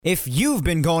If you've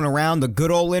been going around the good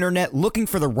old internet looking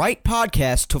for the right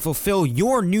podcast to fulfill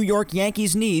your New York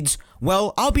Yankees needs,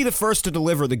 well, I'll be the first to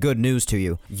deliver the good news to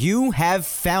you. You have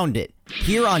found it.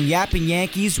 Here on Yapping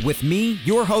Yankees with me,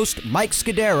 your host, Mike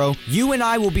Scudero, you and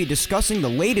I will be discussing the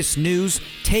latest news,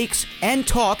 takes, and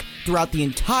talk throughout the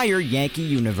entire Yankee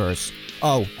universe.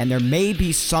 Oh, and there may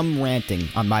be some ranting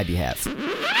on my behalf.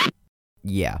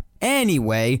 Yeah.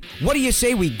 Anyway, what do you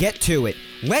say we get to it?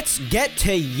 Let's get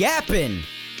to yapping!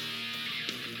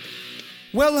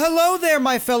 Well, hello there,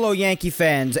 my fellow Yankee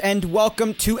fans, and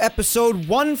welcome to episode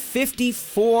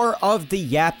 154 of the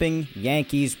Yapping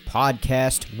Yankees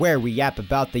podcast, where we yap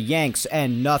about the Yanks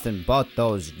and nothing but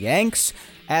those Yanks.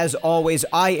 As always,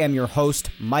 I am your host,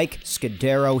 Mike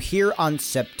Scudero, here on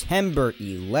September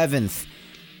 11th,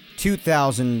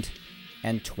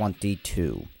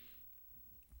 2022.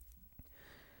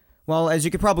 Well, as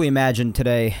you could probably imagine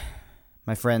today,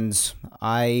 my friends,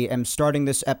 I am starting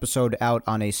this episode out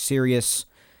on a serious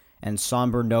and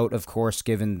somber note, of course,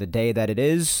 given the day that it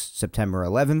is, September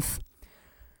 11th.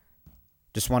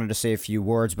 Just wanted to say a few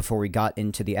words before we got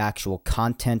into the actual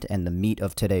content and the meat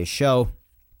of today's show.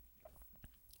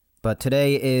 But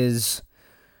today is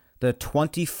the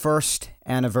 21st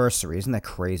anniversary. Isn't that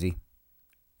crazy?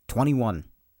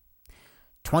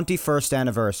 21st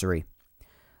anniversary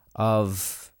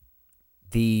of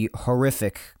the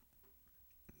horrific,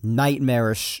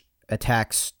 nightmarish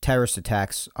terrorist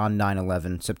attacks on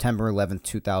 9/11, September 11th,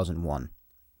 2001,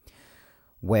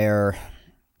 where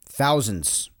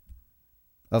thousands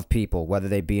of people, whether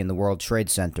they be in the World Trade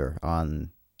Center,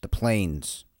 on the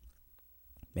planes,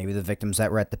 maybe the victims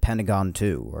that were at the Pentagon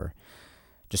too, or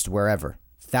just wherever,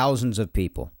 thousands of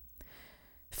people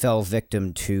fell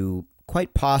victim to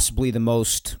quite possibly the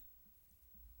most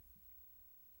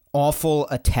awful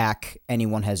attack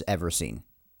anyone has ever seen.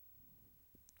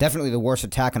 Definitely the worst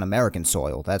attack on American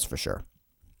soil, that's for sure.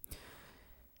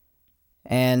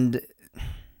 And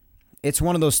it's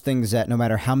one of those things that no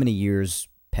matter how many years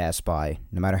pass by,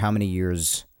 no matter how many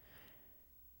years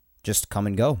just come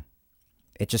and go,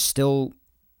 it just still,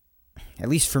 at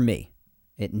least for me,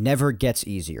 it never gets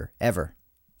easier, ever,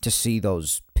 to see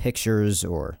those pictures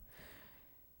or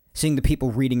seeing the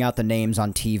people reading out the names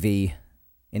on TV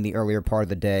in the earlier part of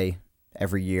the day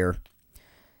every year,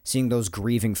 seeing those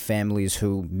grieving families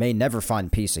who may never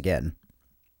find peace again,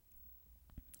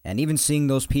 and even seeing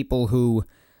those people who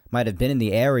might have been in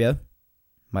the area,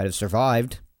 might have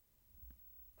survived,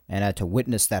 and had to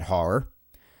witness that horror,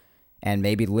 and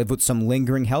maybe live with some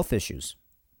lingering health issues.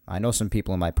 I know some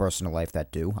people in my personal life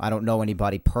that do. I don't know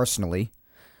anybody personally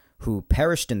who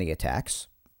perished in the attacks,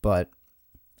 but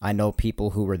I know people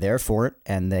who were there for it,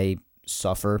 and they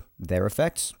suffer their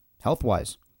effects,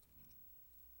 health-wise.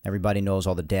 Everybody knows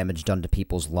all the damage done to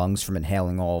people's lungs from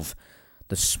inhaling all of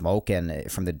the smoke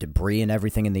and from the debris and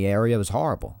everything in the area. It was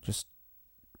horrible. Just,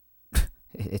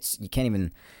 you can't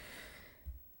even,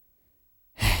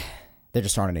 there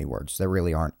just aren't any words. There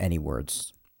really aren't any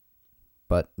words.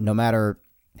 But no matter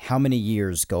how many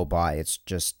years go by, it's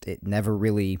just, it never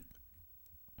really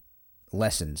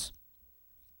lessens.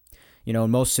 You know,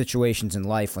 in most situations in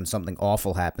life, when something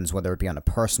awful happens, whether it be on a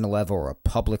personal level or a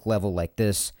public level like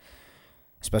this,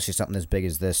 especially something as big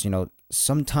as this, you know,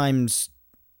 sometimes,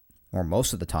 or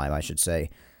most of the time, I should say,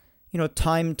 you know,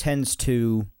 time tends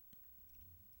to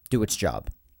do its job.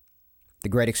 The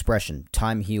great expression,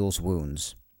 time heals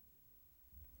wounds.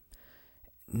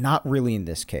 Not really in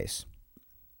this case.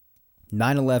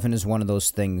 9/11 is one of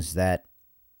those things that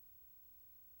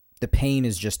the pain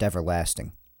is just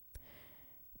everlasting.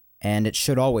 And it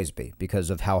should always be, because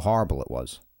of how horrible it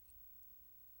was.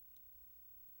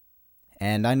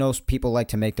 And I know people like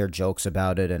to make their jokes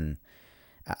about it, and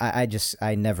I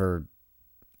can never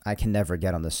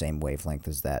get on the same wavelength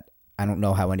as that. I don't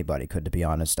know how anybody could, to be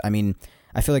honest. I mean,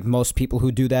 I feel like most people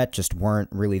who do that just weren't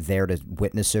really there to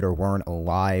witness it, or weren't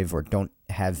alive, or don't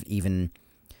have even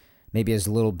maybe as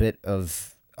little bit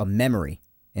of a memory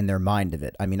in their mind of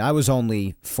it. I mean, I was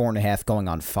only 4.5 going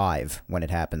on 5 when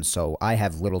it happened, so I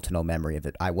have little to no memory of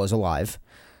it. I was alive.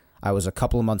 I was a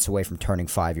couple of months away from turning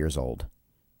 5 years old.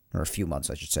 Or a few months,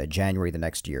 I should say. January the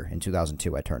next year. In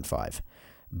 2002, I turned 5.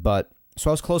 But, so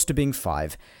I was close to being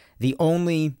 5. The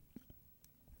only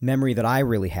memory that I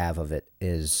really have of it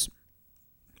is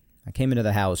I came into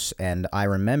the house, and I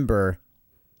remember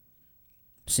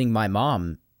seeing my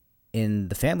mom in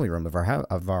the family room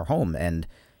of our home, and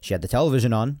she had the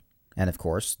television on, and of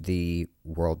course, the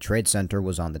World Trade Center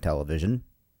was on the television.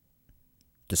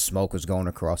 The smoke was going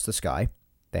across the sky.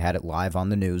 They had it live on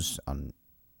the news, on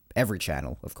every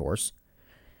channel, of course.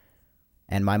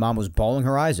 And my mom was bawling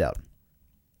her eyes out.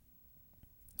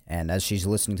 And as she's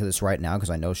listening to this right now, because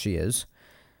I know she is,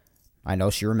 I know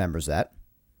she remembers that.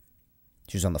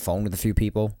 She was on the phone with a few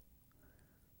people.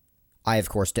 I, of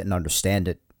course, didn't understand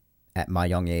it at my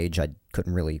young age. I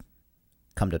couldn't really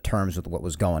come to terms with what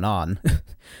was going on.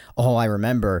 All I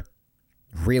remember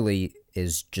really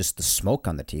is just the smoke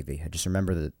on the TV. I just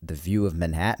remember the view of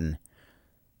Manhattan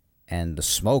and the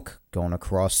smoke going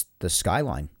across the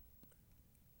skyline.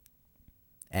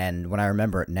 And when I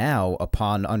remember it now,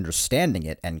 upon understanding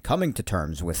it and coming to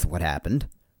terms with what happened,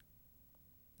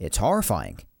 it's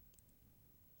horrifying.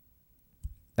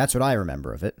 That's what I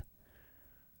remember of it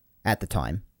at the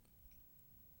time.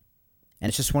 And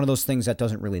it's just one of those things that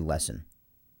doesn't really lessen.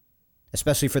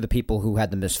 Especially for the people who had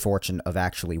the misfortune of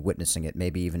actually witnessing it,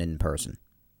 maybe even in person.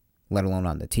 Let alone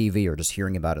on the TV or just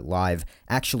hearing about it live,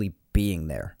 actually being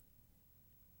there.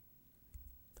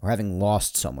 Or having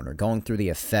lost someone or going through the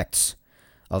effects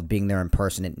of being there in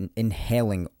person and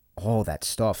inhaling all that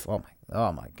stuff. Oh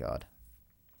my God.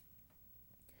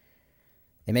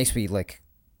 It makes me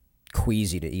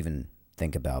queasy to even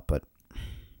think about, but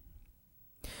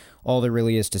all there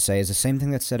really is to say is the same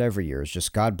thing that's said every year, is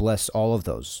just God bless all of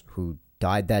those who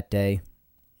died that day,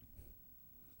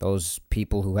 those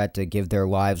people who had to give their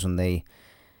lives when they're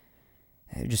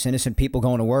just innocent people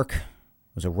going to work.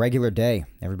 It was a regular day.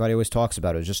 Everybody always talks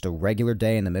about it. It was just a regular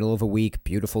day in the middle of a week,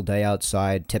 beautiful day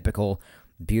outside, typical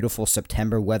beautiful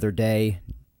September weather day.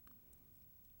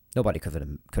 Nobody could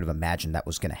have imagined that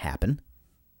was going to happen.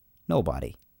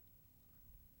 Nobody.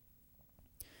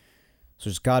 So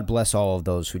just God bless all of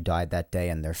those who died that day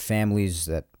and their families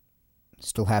that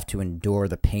still have to endure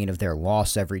the pain of their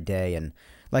loss every day. And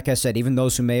like I said, even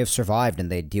those who may have survived and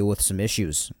they deal with some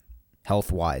issues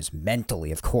health-wise,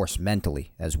 mentally, of course,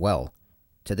 mentally as well,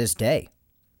 to this day,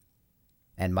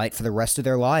 and might for the rest of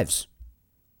their lives.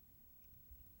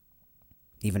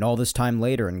 Even all this time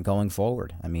later and going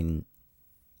forward. I mean,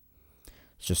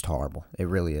 it's just horrible. It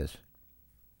really is.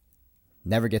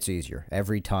 Never gets easier.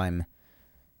 Every time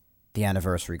the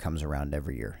anniversary comes around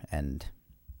every year. And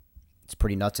it's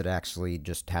pretty nuts it actually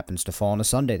just happens to fall on a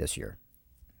Sunday this year,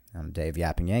 on the day of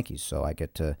Yapping Yankees. So I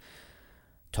get to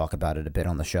talk about it a bit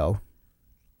on the show.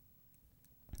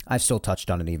 I've still touched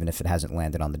on it even if it hasn't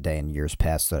landed on the day in years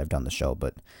past that I've done the show.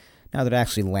 But now that it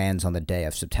actually lands on the day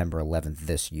of September 11th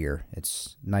this year,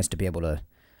 it's nice to be able to,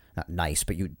 not nice,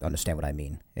 but you understand what I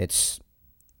mean. It's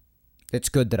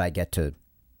good that I get to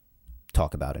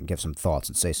talk about it and give some thoughts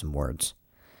and say some words.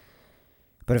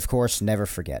 But of course, never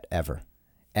forget, ever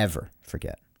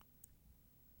forget.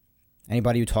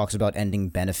 Anybody who talks about ending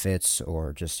benefits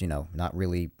or just, not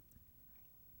really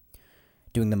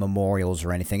doing the memorials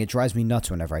or anything, it drives me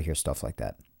nuts whenever I hear stuff like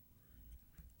that.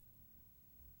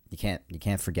 You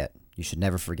can't forget. You should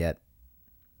never forget.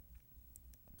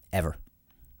 Ever.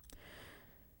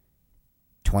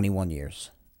 21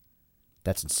 years.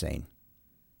 That's insane.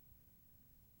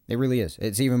 It really is.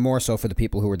 It's even more so for the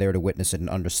people who were there to witness it and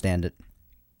understand it.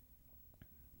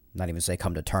 Not even say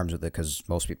come to terms with it, because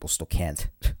most people still can't,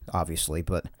 obviously,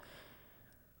 but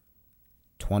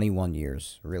 21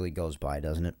 years really goes by,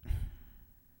 doesn't it?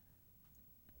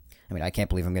 I mean, I can't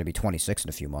believe I'm going to be 26 in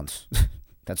a few months.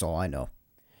 That's all I know.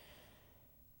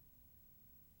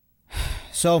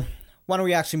 So, why don't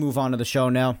we actually move on to the show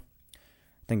now?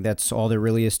 I think that's all there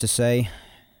really is to say.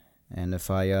 And if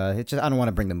I don't want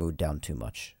to bring the mood down too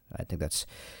much. I think that's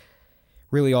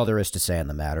really all there is to say on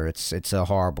the matter. It's a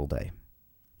horrible day.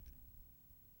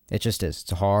 It just is.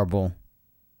 It's a horrible,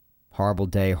 horrible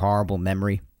day, horrible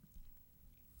memory.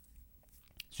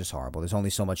 It's just horrible. There's only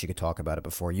so much you could talk about it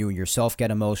before you yourself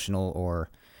get emotional or...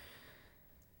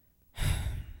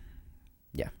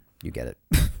 Yeah, you get it.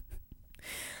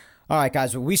 All right,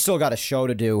 guys, we still got a show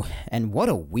to do, and what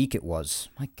a week it was.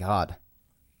 My God.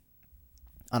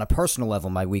 On a personal level,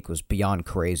 my week was beyond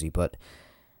crazy, but...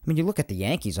 I mean, you look at the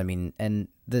Yankees, and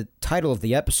the title of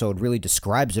the episode really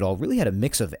describes it all. Really had a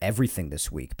mix of everything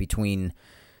this week between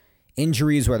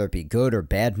injuries, whether it be good or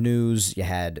bad news. You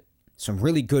had some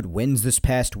really good wins this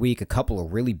past week, a couple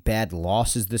of really bad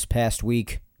losses this past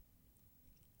week.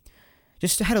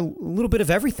 Just had a little bit of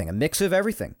everything, a mix of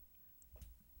everything.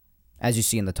 As you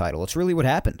see in the title, it's really what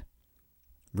happened.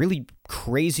 Really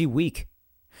crazy week.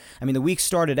 I mean, the week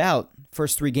started out,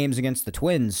 first 3 games against the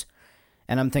Twins,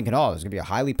 and I'm thinking, there's going to be a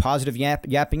highly positive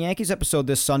Yapping Yankees episode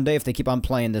this Sunday if they keep on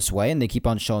playing this way and they keep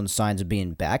on showing signs of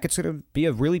being back. It's going to be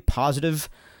a really positive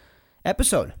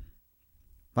episode. A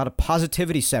lot of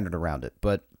positivity centered around it.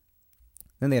 But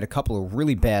then they had a couple of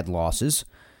really bad losses.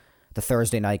 The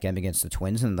Thursday night game against the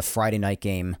Twins and the Friday night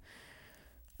game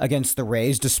against the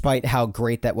Rays, despite how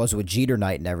great that was with Jeter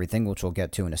night and everything, which we'll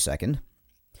get to in a second.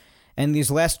 And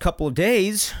these last couple of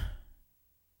days...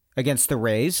 against the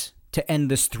Rays to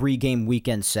end this 3-game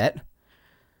weekend set.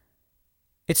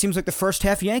 It seems like the first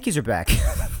half Yankees are back,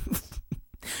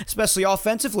 especially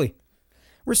offensively.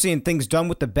 We're seeing things done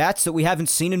with the bats that we haven't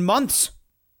seen in months.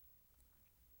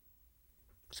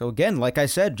 So again, like I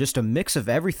said, just a mix of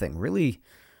everything. Really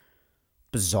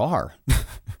bizarre.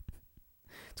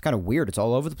 It's kind of weird. It's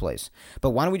all over the place.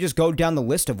 But why don't we just go down the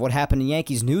list of what happened in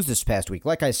Yankees news this past week?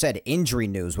 Like I said, injury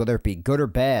news, whether it be good or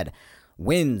bad,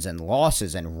 wins and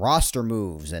losses and roster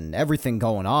moves and everything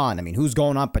going on. I mean, who's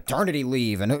going on paternity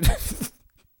leave? And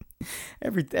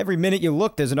every minute you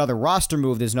look, there's another roster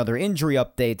move. There's another injury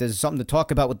update. There's something to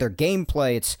talk about with their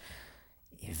gameplay. It's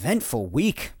an eventful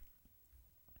week.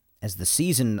 As the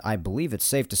season, I believe it's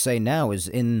safe to say now, is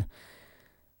in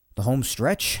the home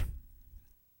stretch.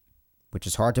 Which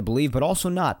is hard to believe, but also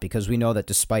not, because we know that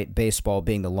despite baseball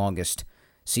being the longest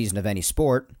season of any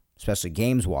sport, especially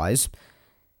games-wise,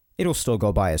 it'll still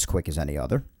go by as quick as any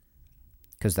other.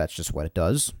 Because that's just what it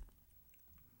does.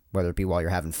 Whether it be while you're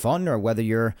having fun, or whether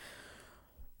you're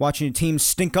watching your team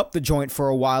stink up the joint for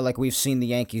a while like we've seen the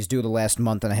Yankees do the last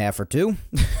month and a half or two.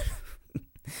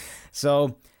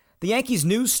 So, the Yankees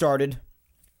news started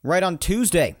right on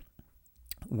Tuesday,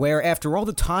 where after all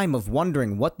the time of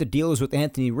wondering what the deal is with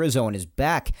Anthony Rizzo and his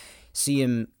back, see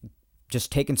him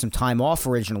just taking some time off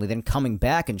originally, then coming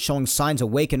back and showing signs of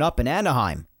waking up in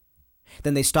Anaheim.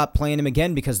 Then they stopped playing him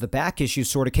again because the back issue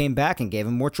sort of came back and gave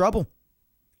him more trouble.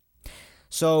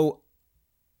 So,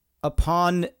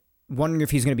 upon wondering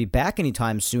if he's going to be back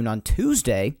anytime soon on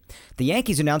Tuesday, the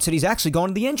Yankees announced that he's actually going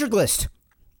to the injured list.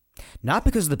 Not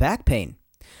because of the back pain,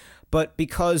 but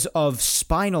because of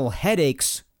spinal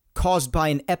headaches caused by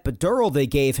an epidural they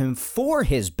gave him for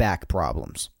his back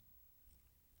problems.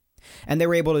 And they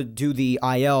were able to do the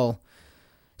IL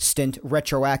stint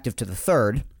retroactive to the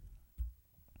 3rd.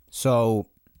 So,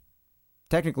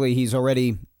 technically, he's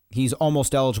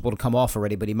almost eligible to come off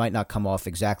already, but he might not come off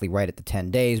exactly right at the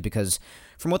 10 days, because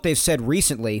from what they've said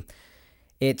recently,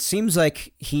 it seems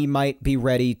like he might be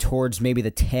ready towards maybe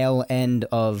the tail end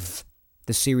of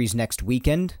the series next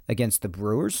weekend against the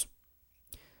Brewers.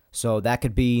 So that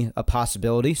could be a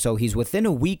possibility. So he's within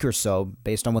a week or so,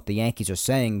 based on what the Yankees are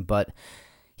saying, but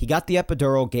he got the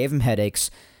epidural, gave him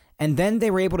headaches, and then they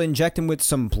were able to inject him with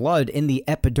some blood in the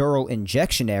epidural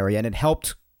injection area, and it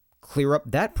helped clear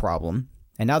up that problem.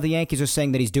 And now the Yankees are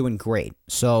saying that he's doing great.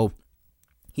 So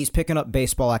he's picking up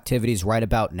baseball activities right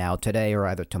about now, today or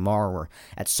either tomorrow or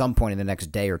at some point in the next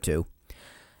day or two.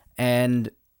 And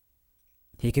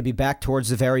he could be back towards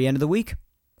the very end of the week,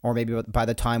 or maybe by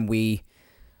the time we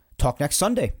talk next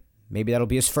Sunday. Maybe that'll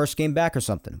be his first game back or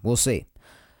something. We'll see.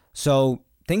 So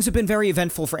things have been very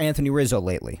eventful for Anthony Rizzo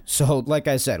lately. So like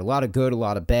I said, a lot of good, a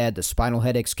lot of bad. The spinal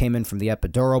headaches came in from the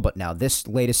epidural, but now this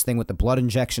latest thing with the blood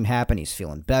injection happened. He's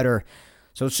feeling better.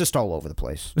 So it's just all over the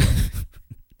place.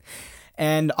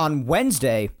 And on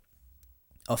Wednesday,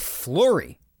 a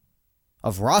flurry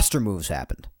of roster moves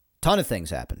happened. Ton of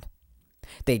things happened.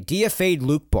 They DFA'd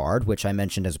Luke Bard, which I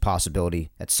mentioned as a possibility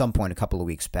at some point a couple of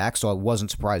weeks back, so I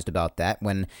wasn't surprised about that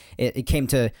when it came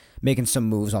to making some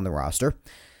moves on the roster.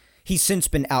 He's since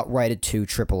been outrighted to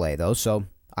AAA, though, so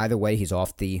either way, he's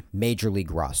off the Major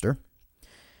League roster.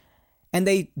 And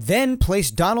they then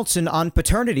placed Donaldson on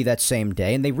paternity that same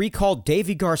day, and they recalled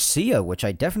Davy Garcia, which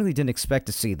I definitely didn't expect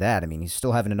to see that. I mean, he's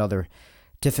still having another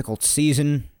difficult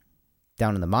season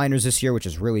down in the minors this year, which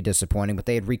is really disappointing, but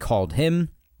they had recalled him.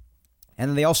 And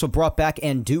then they also brought back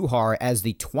Andujar as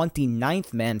the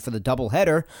 29th man for the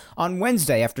doubleheader on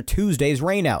Wednesday after Tuesday's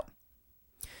rainout.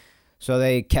 So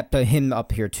they kept him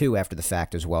up here too after the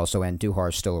fact as well, so Andujar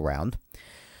is still around.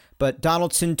 But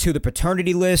Donaldson to the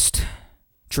paternity list.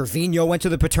 Trevino went to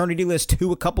the paternity list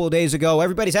too a couple of days ago.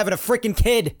 Everybody's having a freaking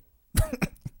kid.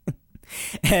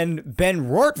 And Ben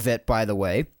Rortvedt, by the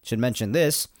way, should mention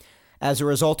this, as a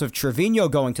result of Trevino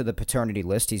going to the paternity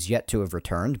list, he's yet to have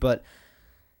returned, but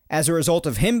as a result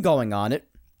of him going on it,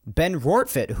 Ben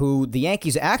Rortvedt, who the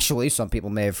Yankees actually, some people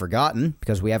may have forgotten,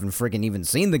 because we haven't friggin' even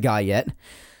seen the guy yet,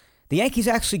 the Yankees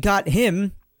actually got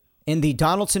him in the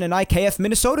Donaldson and IKF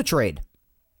Minnesota trade.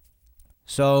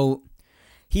 So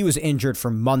he was injured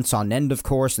for months on end, of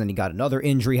course, and then he got another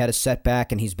injury, had a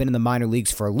setback, and he's been in the minor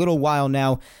leagues for a little while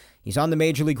now. He's on the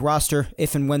Major League roster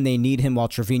if and when they need him while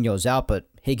Trevino's out, but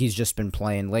Higgy's just been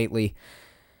playing lately.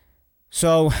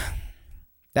 So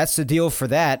that's the deal for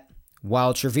that.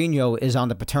 While Trevino is on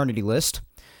the paternity list,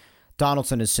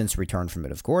 Donaldson has since returned from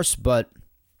it, of course, but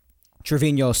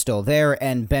Trevino is still there,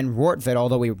 and Ben Rortvedt,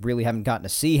 although we really haven't gotten to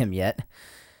see him yet,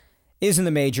 is in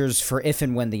the majors for if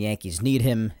and when the Yankees need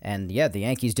him. And yeah, the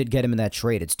Yankees did get him in that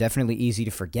trade. It's definitely easy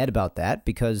to forget about that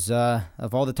because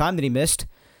of all the time that he missed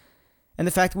and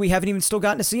the fact that we haven't even still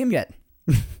gotten to see him yet.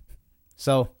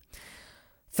 So,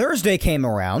 Thursday came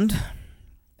around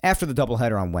after the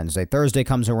doubleheader on Wednesday. Thursday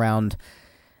comes around,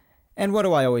 and what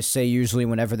do I always say usually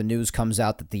whenever the news comes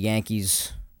out that the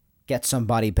Yankees get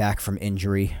somebody back from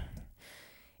injury?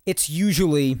 It's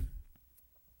usually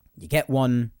you get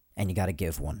one and you got to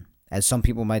give one. As some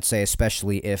people might say,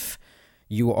 especially if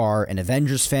you are an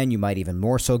Avengers fan, you might even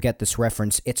more so get this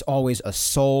reference. It's always a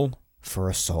soul for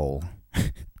a soul.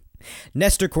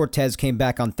 Nestor Cortez came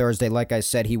back on Thursday, like I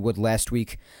said he would last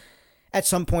week. At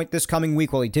some point this coming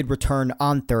week, well, he did return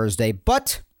on Thursday,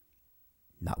 but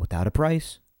not without a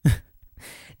price.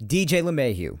 DJ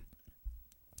LeMahieu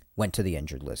went to the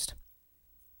injured list.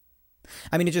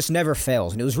 I mean, it just never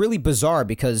fails. And it was really bizarre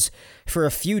because for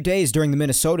a few days during the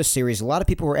Minnesota series, a lot of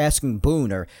people were asking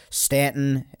Boone or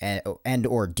Stanton and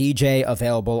or DJ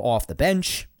available off the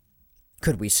bench.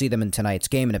 Could we see them in tonight's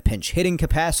game in a pinch hitting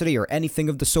capacity or anything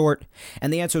of the sort?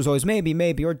 And the answer is always maybe,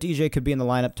 or DJ could be in the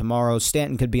lineup tomorrow.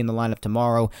 Stanton could be in the lineup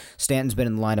tomorrow. Stanton's been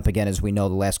in the lineup again, as we know,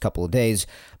 the last couple of days.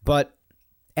 But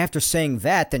after saying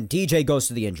that, then DJ goes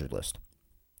to the injured list.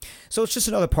 So it's just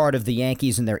another part of the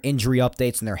Yankees and their injury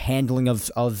updates and their handling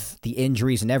of the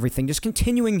injuries and everything, just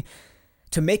continuing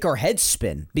to make our heads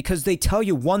spin because they tell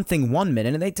you one thing 1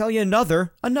 minute and they tell you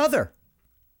another.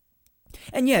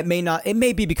 And yeah, it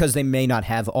may be because they may not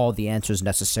have all the answers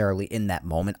necessarily in that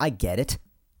moment. I get it.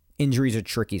 Injuries are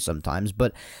tricky sometimes,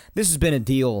 but this has been a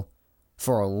deal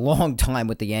for a long time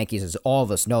with the Yankees, as all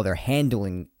of us know. They're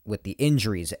handling with the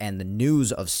injuries and the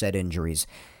news of said injuries.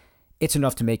 It's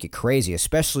enough to make you crazy,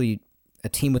 especially a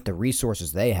team with the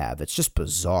resources they have. It's just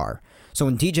bizarre. So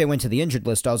when DJ went to the injured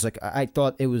list, I was like, I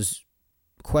thought it was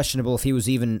questionable if he was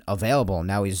even available.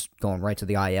 Now he's going right to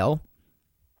the IL.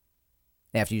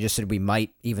 After you just said we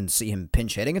might even see him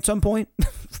pinch hitting at some point.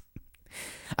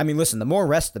 I mean, listen, the more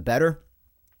rest, the better.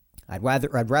 I'd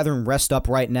rather him rest up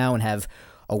right now and have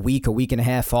a week and a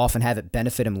half off and have it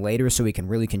benefit him later so he can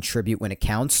really contribute when it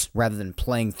counts rather than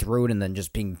playing through it and then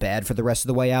just being bad for the rest of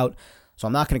the way out. So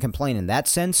I'm not going to complain in that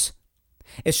sense.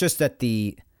 It's just that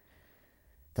the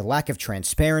lack of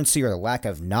transparency or the lack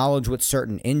of knowledge with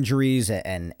certain injuries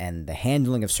and the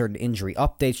handling of certain injury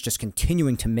updates just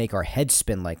continuing to make our heads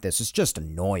spin like this is just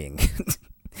annoying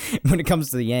when it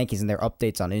comes to the Yankees and their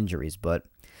updates on injuries. But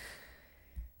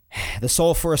the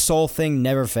soul for a soul thing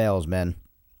never fails, man.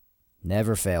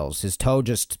 Never fails. His toe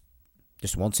just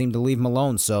won't seem to leave him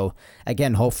alone. So,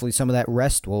 again, hopefully some of that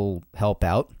rest will help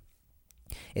out.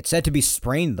 It's said to be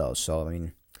sprained, though. So, I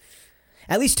mean,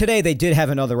 at least today they did have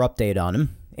another update on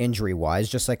him, injury-wise,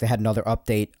 just like they had another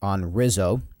update on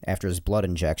Rizzo after his blood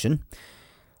injection.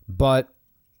 But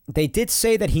they did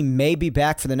say that he may be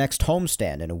back for the next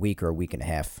homestand in a week or a week and a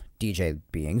half, DJ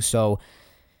being. So,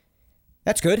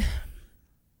 that's good.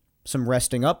 Some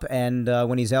resting up, and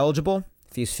when he's eligible,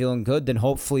 if he's feeling good, then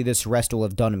hopefully this rest will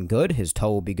have done him good. His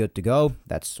toe will be good to go.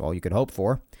 That's all you could hope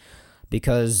for.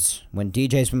 Because when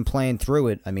DJ's been playing through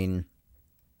it, I mean,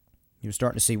 you're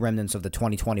starting to see remnants of the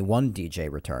 2021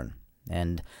 DJ return.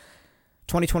 And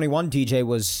 2021 DJ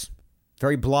was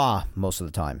very blah most of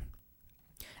the time.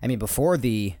 I mean, before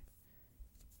the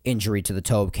injury to the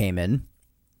toe came in,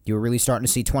 you were really starting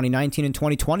to see 2019 and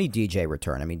 2020 DJ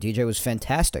return. I mean, DJ was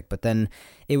fantastic, but then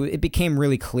it became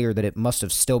really clear that it must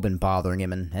have still been bothering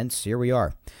him, and hence, here we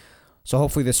are. So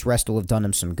hopefully this rest will have done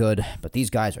him some good, but these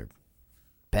guys are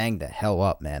banged the hell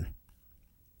up, man.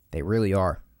 They really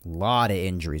are. A lot of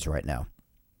injuries right now.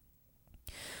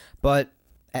 But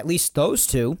at least those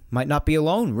two might not be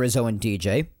alone, Rizzo and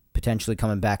DJ, potentially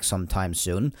coming back sometime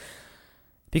soon,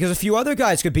 because a few other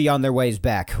guys could be on their ways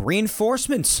back.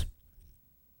 Reinforcements.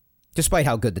 Despite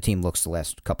how good the team looks the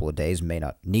last couple of days, may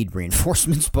not need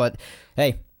reinforcements, but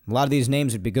hey, a lot of these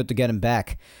names would be good to get them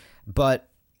back. But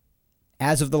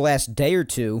as of the last day or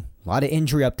two, a lot of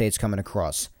injury updates coming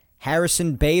across.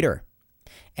 Harrison Bader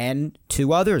and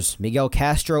two others, Miguel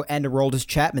Castro and Aroldis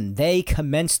Chapman, they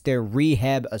commenced their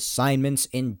rehab assignments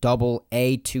in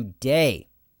Double-A today.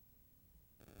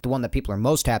 The one that people are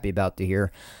most happy about to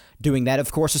hear doing that,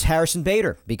 of course, is Harrison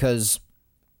Bader, because,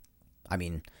 I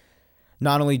mean,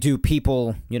 not only do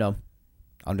people,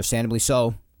 understandably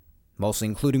so, mostly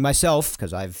including myself,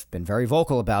 because I've been very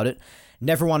vocal about it,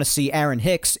 never want to see Aaron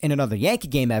Hicks in another Yankee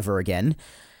game ever again,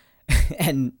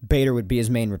 and Bader would be his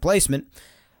main replacement,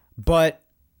 but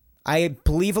I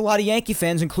believe a lot of Yankee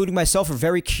fans, including myself, are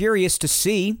very curious to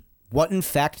see what, in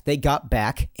fact, they got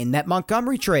back in that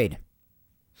Montgomery trade.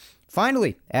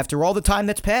 Finally, after all the time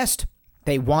that's passed,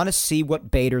 they want to see what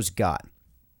Bader's got.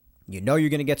 You know you're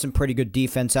going to get some pretty good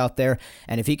defense out there,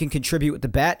 and if he can contribute with the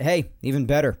bat, hey, even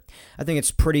better. I think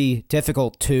it's pretty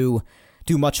difficult to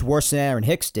do much worse than Aaron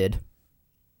Hicks did.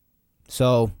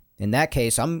 So in that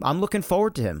case, I'm looking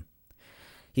forward to him.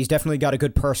 He's definitely got a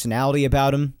good personality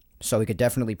about him, so he could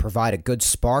definitely provide a good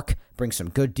spark, bring some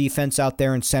good defense out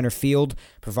there in center field,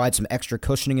 provide some extra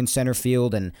cushioning in center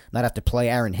field, and not have to play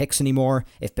Aaron Hicks anymore.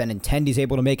 If Benintendi's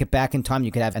able to make it back in time,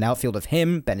 you could have an outfield of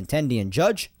him, Benintendi, and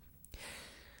Judge.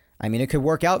 I mean, it could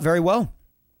work out very well.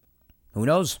 Who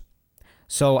knows?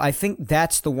 So I think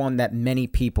that's the one that many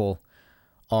people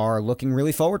are looking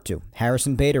really forward to.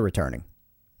 Harrison Bader returning.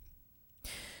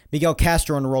 Miguel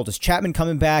Castro on the roll. Does Chapman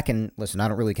coming back? And listen, I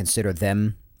don't really consider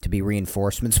them to be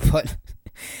reinforcements, but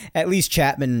at least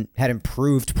Chapman had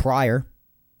improved prior,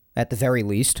 at the very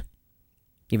least,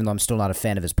 even though I'm still not a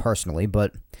fan of his personally.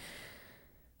 But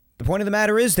the point of the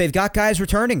matter is they've got guys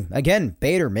returning. Again,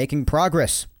 Bader making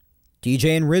progress.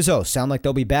 DJ and Rizzo sound like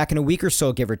they'll be back in a week or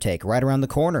so, give or take, right around the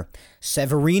corner.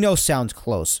 Severino sounds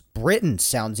close. Britton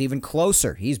sounds even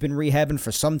closer. He's been rehabbing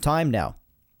for some time now.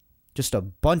 Just a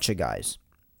bunch of guys.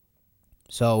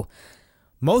 So,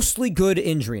 mostly good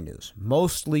injury news.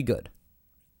 Mostly good.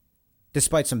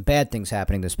 Despite some bad things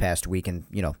happening this past week. And,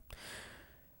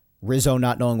 Rizzo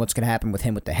not knowing what's going to happen with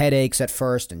him with the headaches at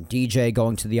first. And DJ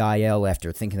going to the IL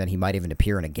after thinking that he might even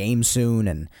appear in a game soon.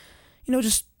 And,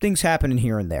 just things happening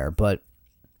here and there. But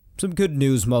some good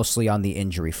news mostly on the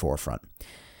injury forefront.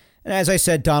 And as I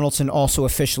said, Donaldson also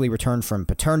officially returned from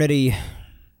paternity.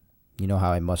 You know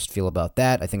how I must feel about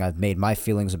that. I think I've made my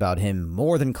feelings about him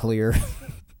more than clear.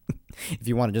 If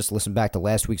you want to just listen back to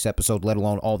last week's episode, let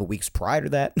alone all the weeks prior to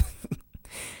that.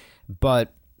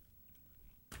 But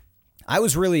I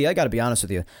got to be honest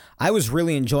with you, I was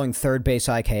really enjoying third base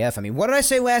IKF. I mean, what did I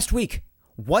say last week?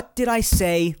 What did I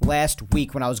say last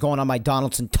week when I was going on my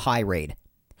Donaldson tirade?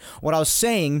 What I was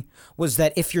saying was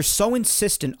that if you're so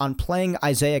insistent on playing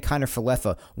Isaiah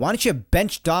Kiner-Falefa, why don't you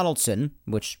bench Donaldson,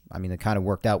 which, it kind of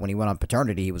worked out when he went on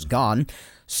paternity, he was gone,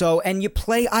 and you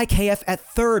play IKF at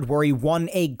third where he won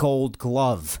a Gold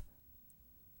Glove.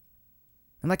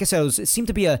 And like I said, it seemed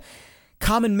to be a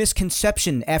common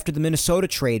misconception after the Minnesota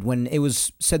trade when it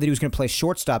was said that he was going to play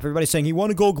shortstop. Everybody's saying, he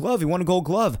won a Gold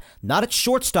Glove. Not at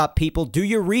shortstop, people. Do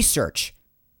your research.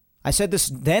 I said this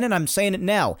then, and I'm saying it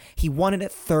now. He won it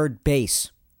at third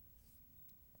base.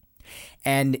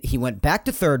 And he went back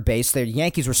to third base. The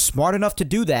Yankees were smart enough to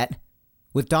do that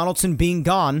with Donaldson being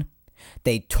gone.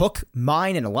 They took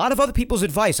mine and a lot of other people's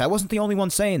advice. I wasn't the only one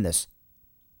saying this.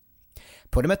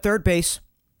 Put him at third base,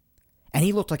 and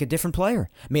he looked like a different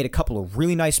player. Made a couple of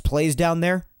really nice plays down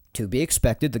there. To be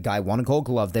expected. The guy won a Gold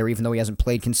Glove there, even though he hasn't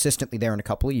played consistently there in a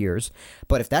couple of years.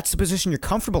 But if that's the position you're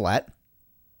comfortable at,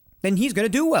 then he's going to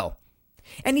do well.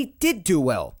 And he did do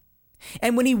well.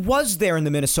 And when he was there in the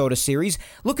Minnesota series,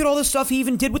 look at all the stuff he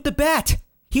even did with the bat.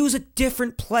 He was a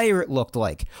different player, it looked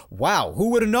like. Wow, who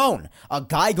would have known? A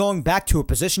guy going back to a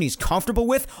position he's comfortable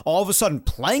with, all of a sudden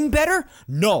playing better?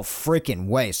 No freaking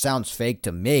way. Sounds fake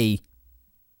to me.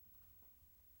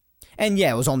 And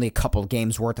yeah, it was only a couple of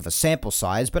games worth of a sample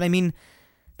size, but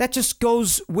that just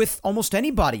goes with almost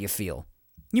anybody, you feel.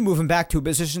 You move them back to a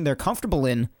position they're comfortable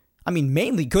in,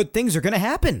 mainly good things are going to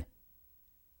happen.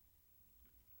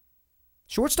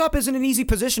 Shortstop isn't an easy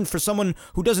position for someone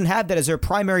who doesn't have that as their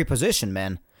primary position,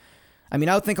 man. I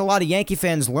would think a lot of Yankee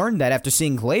fans learned that after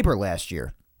seeing Gleyber last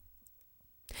year.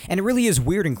 And it really is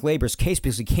weird in Gleyber's case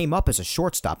because he came up as a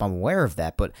shortstop. I'm aware of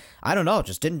that, but I don't know. It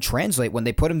just didn't translate when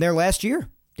they put him there last year.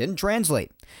 Didn't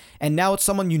translate. And now it's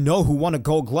someone who won a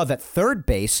Gold Glove at third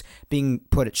base being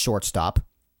put at shortstop.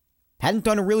 Hadn't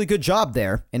done a really good job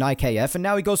there in IKF, and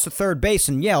now he goes to third base,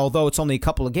 and yeah, although it's only a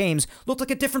couple of games, looked like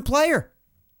a different player.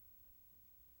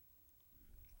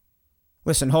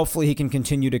 Listen, hopefully he can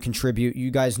continue to contribute. You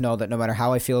guys know that no matter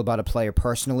how I feel about a player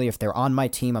personally, if they're on my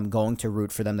team, I'm going to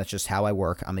root for them. That's just how I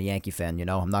work. I'm a Yankee fan,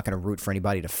 I'm not going to root for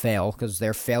anybody to fail, because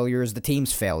their failure is the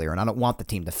team's failure, and I don't want the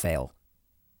team to fail.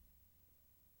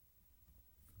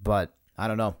 But I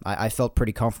don't know. I felt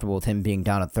pretty comfortable with him being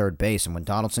down at third base. And when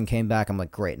Donaldson came back, I'm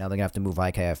like, great. Now they're going to have to move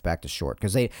IKF back to short.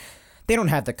 Because they don't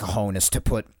have the cojones to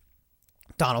put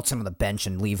Donaldson on the bench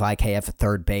and leave IKF at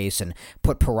third base and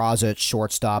put Peraza at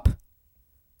shortstop,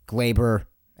 Gleyber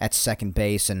at second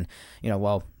base. And,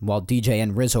 while DJ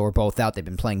and Rizzo are both out, they've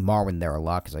been playing Marwin there a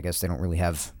lot because I guess they don't really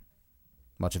have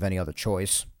much of any other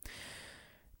choice.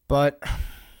 But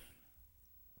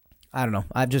I don't know.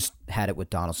 I've just had it with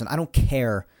Donaldson. I don't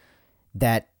care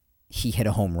that he hit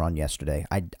a home run yesterday.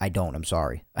 I don't. I'm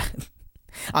sorry.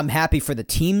 I'm happy for the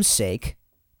team's sake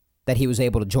that he was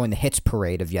able to join the hits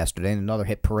parade of yesterday and another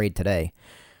hit parade today.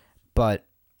 But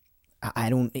I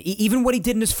don't... Even what he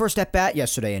did in his first at-bat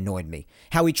yesterday annoyed me.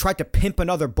 How he tried to pimp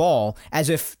another ball as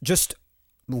if just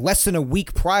less than a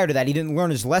week prior to that he didn't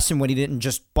learn his lesson when he didn't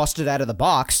just bust it out of the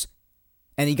box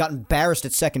and he got embarrassed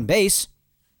at second base.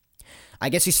 I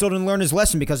guess he still didn't learn his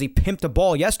lesson because he pimped a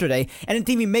ball yesterday and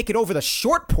didn't even make it over the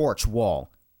short porch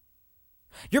wall.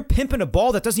 You're pimping a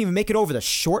ball that doesn't even make it over the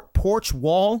short porch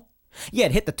wall? Yeah,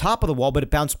 it hit the top of the wall, but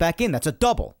it bounced back in. That's a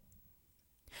double.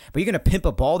 But you're going to pimp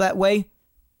a ball that way?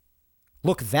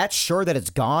 Look that sure that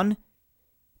it's gone?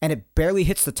 And it barely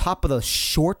hits the top of the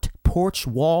short porch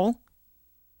wall?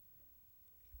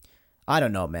 I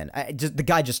don't know, man. The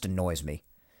guy just annoys me.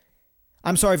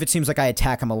 I'm sorry if it seems like I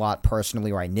attack him a lot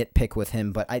personally or I nitpick with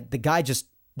him, but the guy just,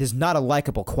 there's not a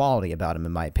likable quality about him,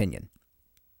 in my opinion.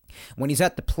 When he's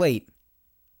at the plate,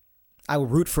 I will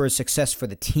root for his success for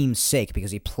the team's sake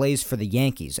because he plays for the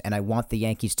Yankees, and I want the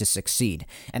Yankees to succeed.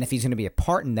 And if he's going to be a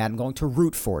part in that, I'm going to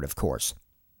root for it, of course.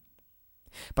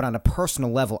 But on a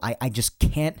personal level, I just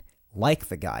can't like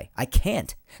the guy. I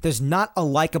can't. There's not a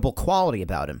likable quality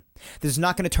about him. This is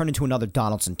not going to turn into another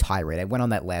Donaldson tirade. I went on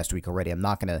that last week already. I'm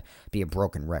not going to be a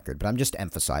broken record, but I'm just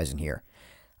emphasizing here.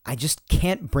 I just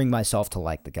can't bring myself to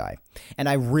like the guy. And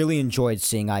I really enjoyed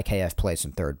seeing IKF play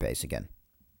some third base again.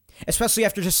 Especially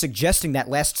after just suggesting that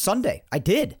last Sunday. I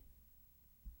did.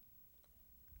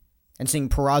 And seeing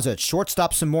Peraza at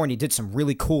shortstop some more, and he did some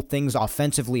really cool things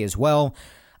offensively as well.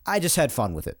 I just had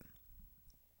fun with it.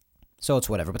 So it's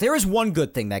whatever. But there is one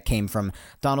good thing that came from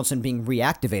Donaldson being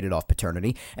reactivated off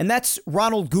paternity, and that's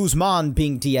Ronald Guzman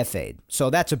being DFA'd. So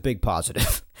that's a big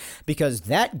positive. Because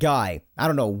that guy, I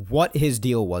don't know what his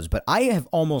deal was, but I have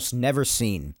almost never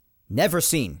seen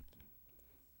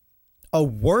a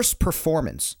worse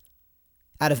performance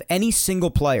out of any single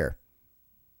player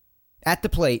at the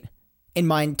plate in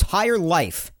my entire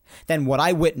life than what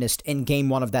I witnessed in Game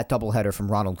 1 of that doubleheader from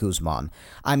Ronald Guzman.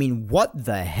 I mean, what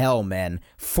the hell, man?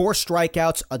 4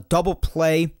 strikeouts, a double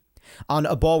play on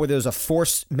a ball where there was a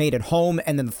force made at home,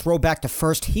 and then the throw back to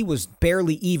first. He was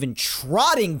barely even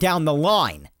trotting down the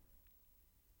line.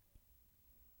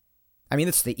 I mean,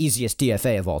 it's the easiest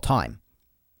DFA of all time.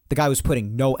 The guy was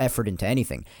putting no effort into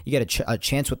anything. You get a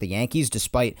chance with the Yankees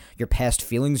despite your past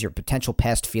feelings, your potential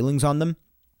past feelings on them,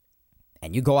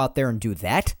 and you go out there and do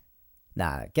that?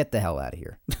 Nah, get the hell out of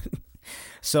here.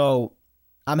 So,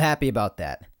 I'm happy about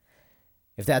that.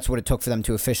 If that's what it took for them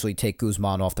to officially take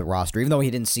Guzman off the roster, even though he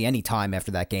didn't see any time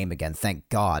after that game again, thank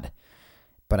God.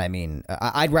 But I mean,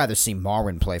 I'd rather see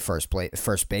Marwin play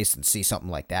first base than see something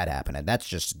like that happen, and that's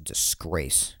just a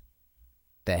disgrace.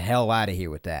 The hell out of here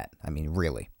with that. I mean,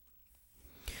 really.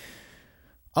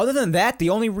 Other than that, the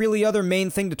only really other main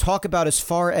thing to talk about as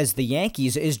far as the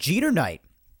Yankees is Jeter Night.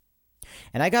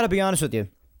 And I gotta be honest with you,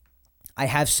 I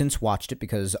have since watched it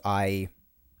because I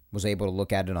was able to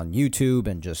look at it on YouTube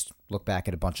and just look back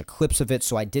at a bunch of clips of it,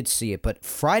 so I did see it. But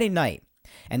Friday night,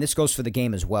 and this goes for the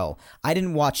game as well, I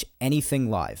didn't watch anything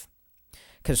live.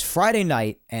 Because Friday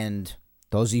night, and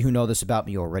those of you who know this about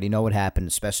me already know what happened,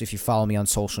 especially if you follow me on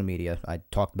social media. I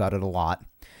talked about it a lot.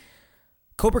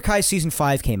 Cobra Kai Season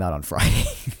 5 came out on Friday.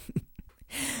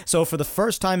 So for the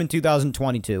first time in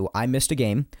 2022, I missed a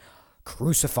game.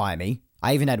 Crucify me.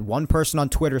 I even had one person on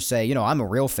Twitter say, I'm a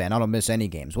real fan. I don't miss any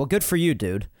games. Well, good for you,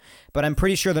 dude. But I'm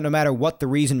pretty sure that no matter what the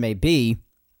reason may be,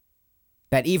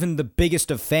 that even the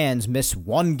biggest of fans miss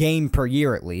one game per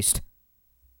year at least.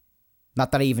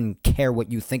 Not that I even care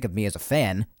what you think of me as a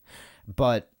fan,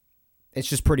 but it's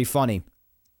just pretty funny.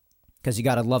 Because you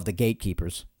gotta love the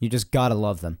gatekeepers. You just gotta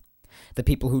love them. The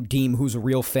people who deem who's a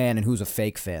real fan and who's a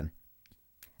fake fan.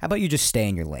 How about you just stay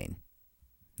in your lane?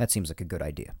 That seems like a good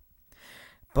idea.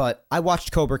 But I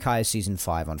watched Cobra Kai Season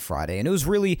 5 on Friday, and it was a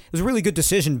really good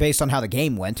decision based on how the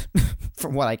game went,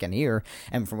 from what I can hear,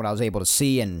 and from what I was able to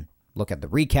see and look at the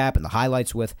recap and the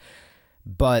highlights with.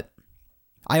 But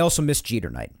I also missed Jeter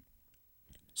Night.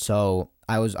 So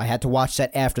I had to watch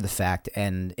that after the fact,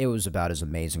 and it was about as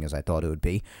amazing as I thought it would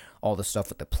be. All the stuff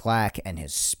with the plaque and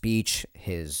his speech,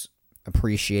 his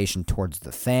appreciation towards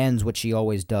the fans, which he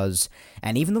always does,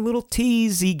 and even the little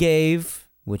tease he gave,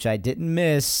 which I didn't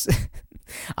miss.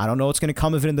 I don't know what's going to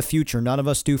come of it in the future. None of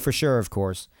us do for sure, of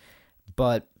course.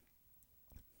 But,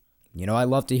 I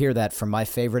love to hear that from my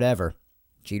favorite ever.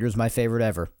 Jeter's my favorite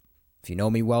ever. If you know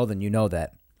me well, then you know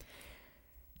that.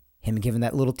 Him giving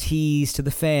that little tease to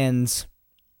the fans.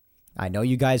 I know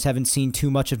you guys haven't seen too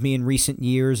much of me in recent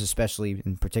years, especially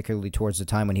and particularly towards the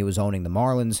time when he was owning the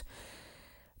Marlins.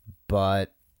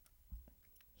 But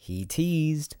he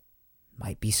teased.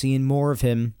 Might be seeing more of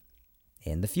him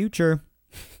in the future.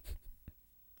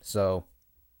 So,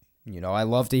 I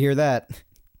love to hear that.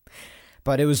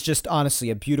 But it was just honestly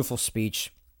a beautiful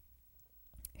speech.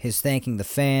 His thanking the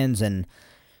fans and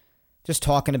just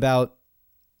talking about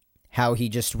how he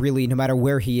just really, no matter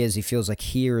where he is, he feels like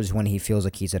here is when he feels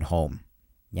like he's at home.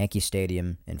 Yankee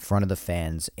Stadium, in front of the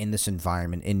fans, in this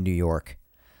environment in New York,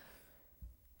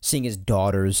 seeing his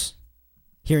daughters,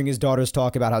 hearing his daughters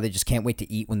talk about how they just can't wait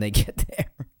to eat when they get there.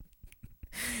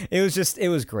 It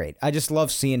was great. I just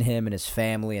love seeing him and his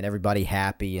family and everybody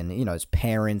happy, and, his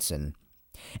parents and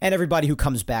everybody who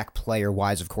comes back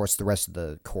player-wise, of course, the rest of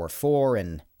the core four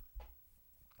and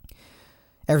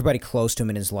everybody close to him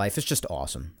in his life. It's just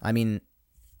awesome. I mean,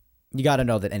 you got to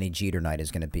know that any Jeter night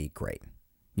is going to be great.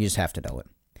 You just have to know it.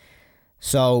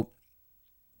 So,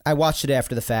 I watched it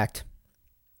after the fact,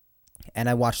 and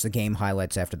I watched the game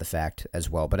highlights after the fact as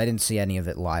well, but I didn't see any of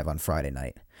it live on Friday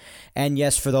night. And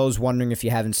yes, for those wondering if you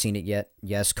haven't seen it yet,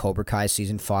 yes, Cobra Kai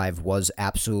Season 5 was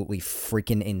absolutely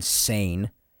freaking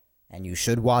insane, and you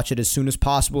should watch it as soon as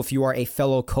possible if you are a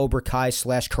fellow Cobra Kai /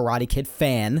 Karate Kid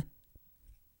fan.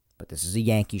 But this is a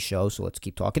Yankee show, so let's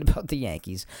keep talking about the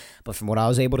Yankees. But from what I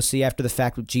was able to see after the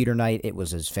fact with Jeter night, it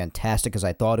was as fantastic as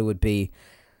I thought it would be.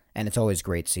 And it's always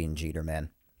great seeing Jeter, man.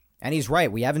 And he's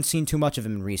right. We haven't seen too much of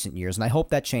him in recent years, and I hope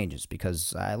that changes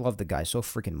because I love the guy so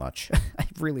freaking much. I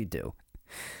really do.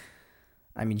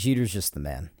 I mean, Jeter's just the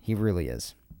man. He really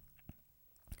is.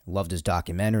 Loved his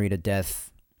documentary to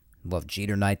death. Loved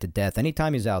Jeter night to death.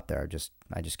 Anytime he's out there,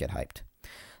 I just get hyped.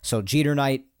 So Jeter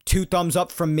night, 2 thumbs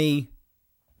up from me,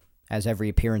 as every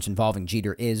appearance involving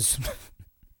Jeter is.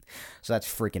 So that's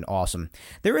freaking awesome.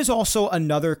 There is also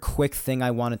another quick thing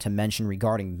I wanted to mention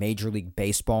regarding Major League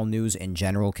Baseball news in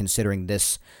general, considering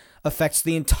this affects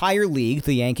the entire league,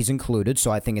 the Yankees included,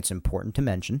 so I think it's important to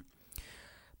mention.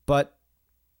 But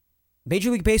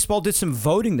Major League Baseball did some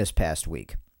voting this past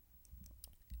week,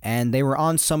 and they were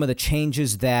on some of the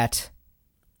changes that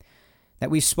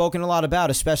we've spoken a lot about,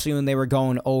 especially when they were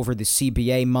going over the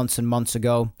CBA months and months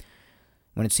ago,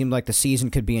 when it seemed like the season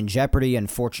could be in jeopardy,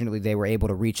 and fortunately they were able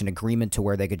to reach an agreement to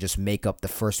where they could just make up the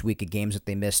first week of games that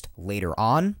they missed later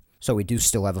on. So we do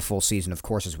still have a full season, of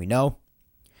course, as we know.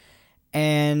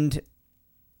 And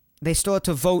they still had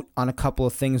to vote on a couple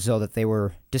of things, though, that they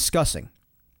were discussing.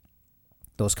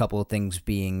 Those couple of things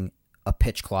being a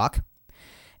pitch clock,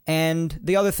 and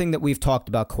the other thing that we've talked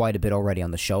about quite a bit already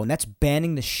on the show, and that's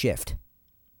banning the shift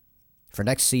for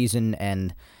next season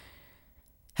and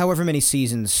however many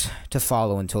seasons to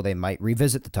follow until they might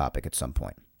revisit the topic at some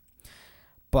point.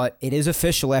 But it is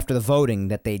official after the voting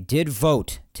that they did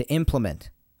vote to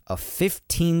implement a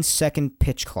 15-second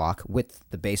pitch clock with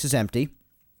the bases empty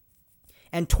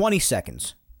and 20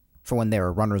 seconds for when there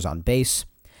are runners on base.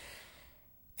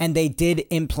 And they did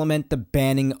implement the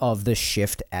banning of the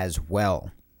shift as well,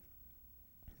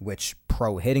 which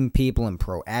pro-hitting people and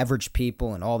pro-average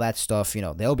people and all that stuff,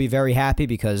 they'll be very happy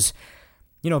because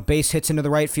base hits into the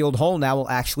right field hole now will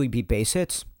actually be base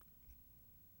hits.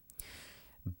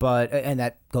 And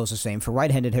that goes the same for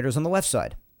right-handed hitters on the left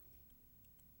side.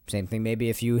 Same thing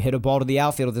maybe if you hit a ball to the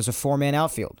outfield if there's a 4-man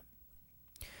outfield.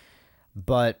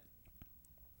 But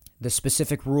the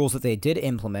specific rules that they did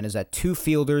implement is that 2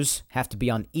 fielders have to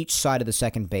be on each side of the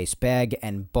second base bag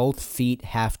and both feet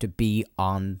have to be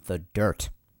on the dirt.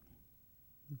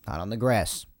 Not on the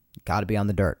grass. Got to be on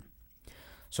the dirt.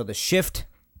 So the shift,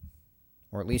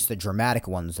 or at least the dramatic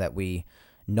ones that we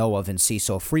know of and see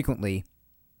so frequently,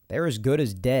 they're as good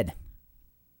as dead.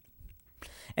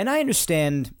 And I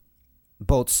understand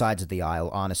both sides of the aisle,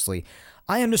 honestly.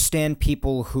 I understand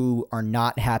people who are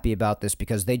not happy about this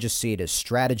because they just see it as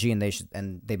strategy,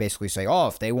 and they basically say,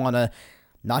 if they want to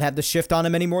not have the shift on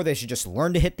them anymore, they should just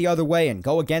learn to hit the other way and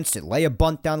go against it, lay a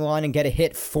bunt down the line and get a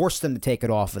hit, force them to take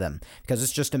it off of them because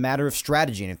it's just a matter of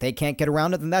strategy, and if they can't get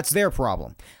around it, then that's their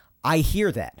problem. I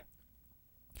hear that.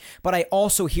 But I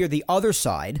also hear the other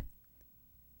side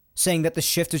saying that the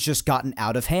shift has just gotten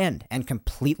out of hand and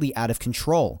completely out of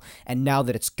control. And now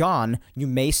that it's gone, you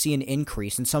may see an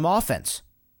increase in some offense.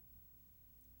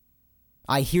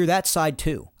 I hear that side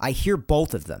too. I hear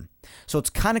both of them. So it's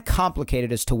kind of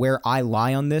complicated as to where I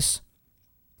lie on this.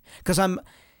 Because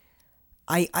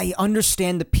I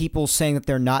understand the people saying that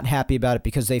they're not happy about it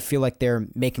because they feel like they're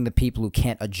making the people who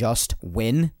can't adjust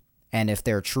win. And if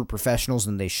they're true professionals,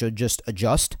 then they should just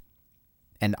adjust.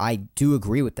 And I do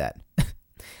agree with that.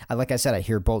 Like I said, I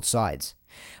hear both sides.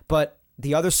 But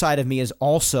the other side of me is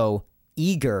also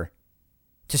eager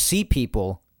to see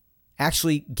people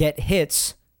actually get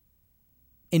hits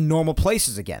in normal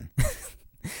places again.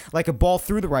 Like a ball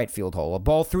through the right field hole, a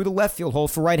ball through the left field hole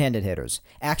for right-handed hitters.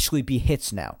 Actually be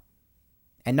hits now.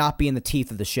 And not be in the teeth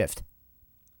of the shift.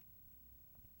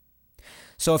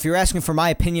 So if you're asking for my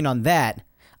opinion on that,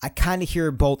 I kind of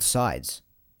hear both sides.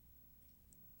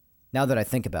 Now that I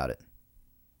think about it.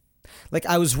 Like,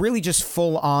 I was really just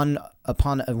full on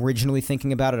upon originally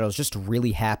thinking about it. I was just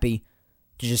really happy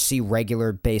to just see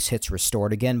regular base hits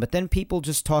restored again. But then people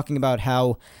just talking about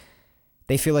how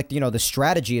they feel like, the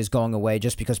strategy is going away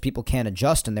just because people can't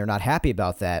adjust and they're not happy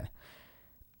about that.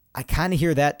 I kind of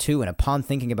hear that too, and upon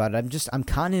thinking about it, I'm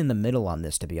kind of in the middle on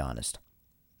this, to be honest.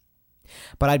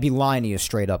 But I'd be lying to you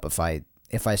straight up if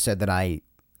I said that I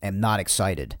am not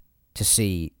excited to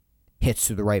see hits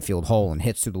through the right field hole and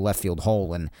hits through the left field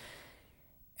hole and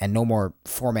no more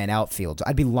four-man outfields.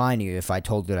 I'd be lying to you if I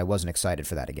told you that I wasn't excited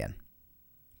for that again.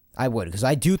 I would, because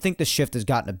I do think the shift has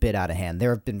gotten a bit out of hand.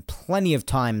 There have been plenty of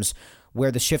times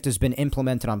where the shift has been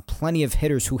implemented on plenty of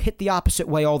hitters who hit the opposite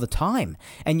way all the time,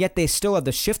 and yet they still have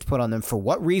the shift put on them. For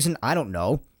what reason, I don't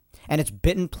know. And it's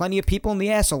bitten plenty of people in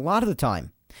the ass a lot of the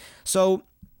time. So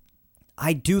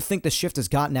I do think the shift has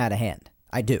gotten out of hand.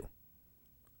 I do.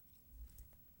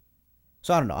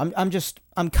 So I don't know.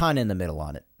 I'm kind of in the middle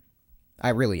on it. I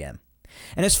really am.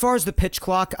 And as far as the pitch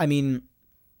clock, I mean,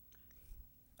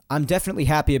 I'm definitely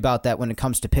happy about that when it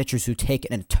comes to pitchers who take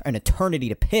an eternity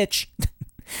to pitch.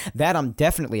 That I'm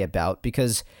definitely about,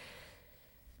 because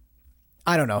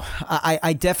I don't know.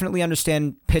 I definitely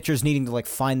understand pitchers needing to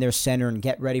find their center and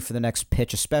get ready for the next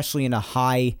pitch, especially in a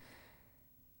high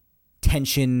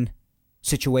tension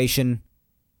situation,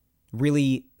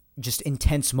 really just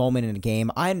intense moment in a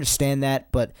game. I understand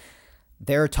that, but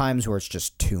there are times where it's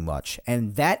just too much.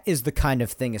 And that is the kind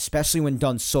of thing, especially when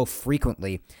done so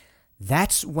frequently,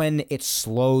 that's when it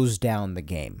slows down the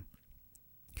game.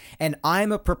 And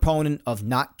I'm a proponent of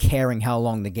not caring how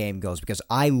long the game goes because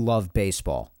I love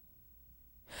baseball.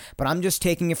 But I'm just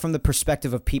taking it from the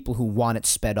perspective of people who want it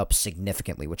sped up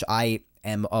significantly, which I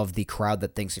am of the crowd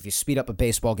that thinks if you speed up a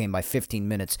baseball game by 15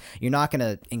 minutes, you're not going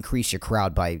to increase your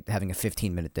crowd by having a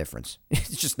 15-minute difference.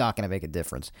 It's just not going to make a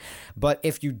difference. But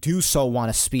if you do so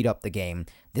want to speed up the game,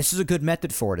 this is a good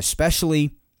method for it,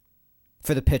 especially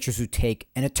for the pitchers who take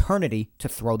an eternity to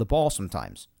throw the ball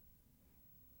sometimes.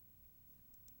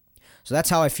 So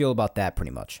that's how I feel about that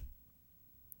pretty much.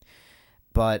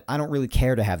 But I don't really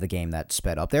care to have the game that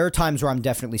sped up. There are times where I'm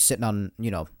definitely sitting on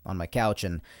my couch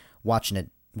and watching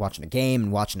a game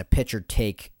and watching a pitcher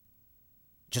take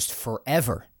just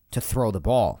forever to throw the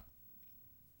ball.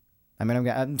 I mean,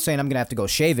 I'm saying I'm going to have to go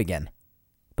shave again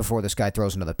before this guy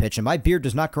throws another pitch. And my beard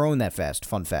does not grow in that fast,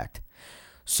 fun fact.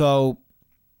 So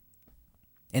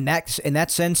in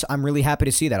that sense, I'm really happy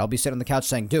to see that. I'll be sitting on the couch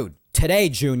saying, dude, today,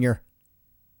 Junior.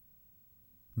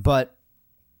 But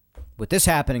with this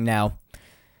happening now,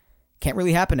 can't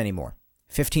really happen anymore.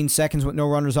 15 seconds with no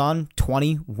runners on,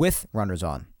 20 with runners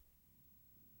on.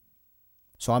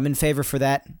 So I'm in favor for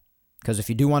that, because if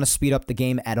you do want to speed up the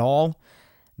game at all,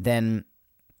 then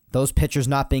those pitchers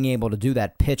not being able to do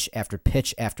that pitch after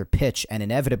pitch after pitch and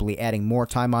inevitably adding more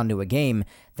time onto a game,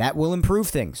 that will improve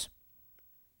things.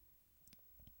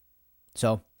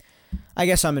 So I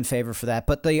guess I'm in favor for that.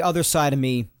 But the other side of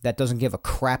me that doesn't give a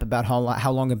crap about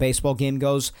how long a baseball game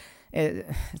goes,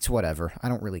 it's whatever. I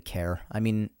don't really care. I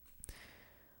mean,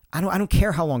 I don't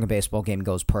care how long a baseball game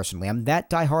goes personally. I'm that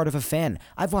diehard of a fan.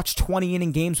 I've watched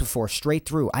 20-inning games before straight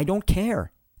through. I don't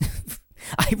care.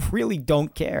 I really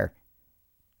don't care.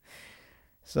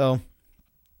 So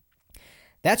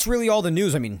that's really all the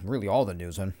news. I mean, really all the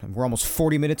news. We're almost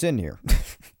 40 minutes in here.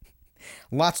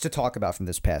 Lots to talk about from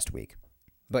this past week.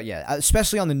 But yeah,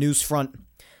 especially on the news front,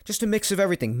 just a mix of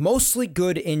everything. Mostly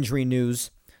good injury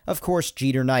news. Of course,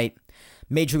 Jeter Night.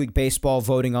 Major League Baseball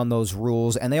voting on those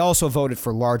rules. And they also voted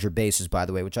for larger bases, by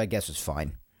the way, which I guess is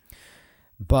fine.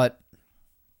 But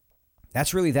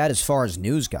that's really that as far as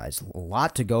news, guys. A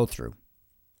lot to go through.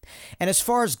 And as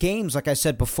far as games, like I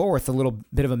said before, with a little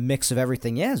bit of a mix of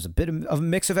everything. Yeah, there's a bit of a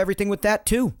mix of everything with that,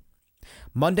 too.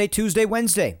 Monday, Tuesday,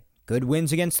 Wednesday. Good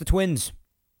wins against the Twins.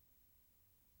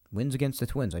 Wins against the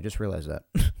Twins. I just realized that.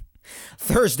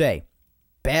 Thursday,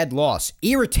 bad loss.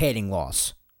 Irritating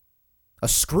loss. A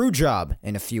screw job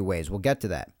in a few ways. We'll get to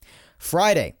that.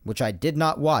 Friday, which I did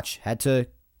not watch. Had to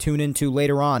tune into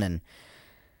later on and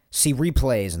see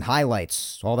replays and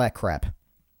highlights. All that crap.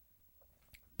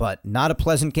 But not a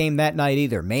pleasant game that night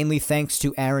either. Mainly thanks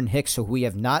to Aaron Hicks, who we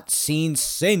have not seen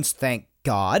since, thank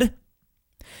God.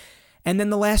 And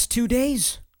then the last 2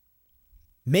 days.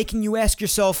 Making you ask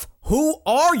yourself, who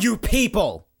are you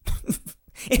people?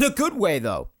 In a good way,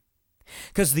 though.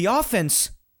 Because the offense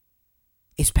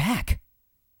is back.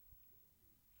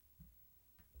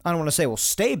 I don't want to say we'll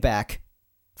stay back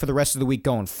for the rest of the week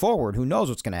going forward. Who knows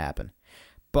what's going to happen?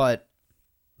 But,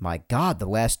 my God, the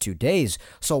last 2 days.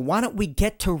 So why don't we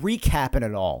get to recapping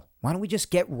it all? Why don't we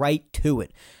just get right to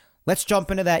it? Let's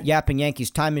jump into that Yapping Yankees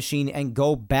time machine and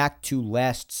go back to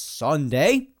last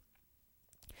Sunday.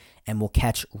 And we'll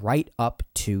catch right up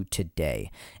to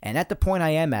today. And at the point I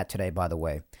am at today, by the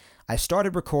way, I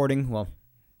started recording, well,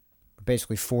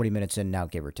 basically 40 minutes in now,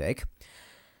 give or take.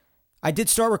 I did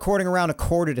start recording around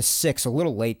 5:45, a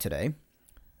little late today.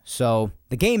 So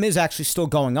the game is actually still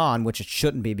going on, which it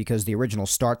shouldn't be because the original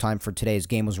start time for today's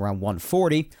game was around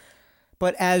 1:40.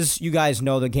 But as you guys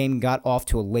know, the game got off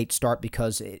to a late start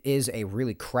because it is a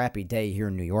really crappy day here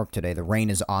in New York today. The rain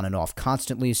is on and off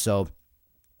constantly, so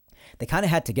they kind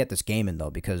of had to get this game in,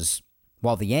 though, because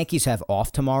while the Yankees have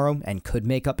off tomorrow and could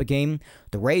make up a game,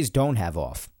 the Rays don't have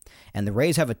off. And the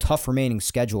Rays have a tough remaining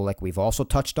schedule like we've also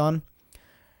touched on,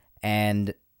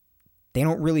 and they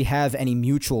don't really have any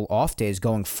mutual off days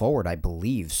going forward, I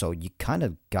believe. So you kind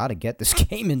of got to get this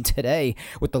game in today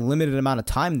with the limited amount of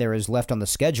time there is left on the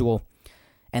schedule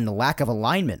and the lack of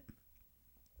alignment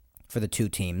for the two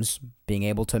teams being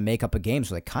able to make up a game.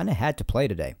 So they kind of had to play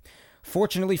today.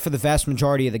 Fortunately for the vast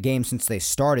majority of the game since they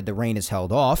started, the rain is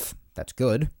held off. That's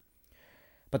good.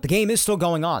 But the game is still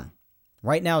going on.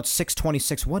 Right now it's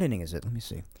 6:26. What inning is it? Let me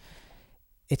see.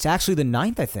 It's actually the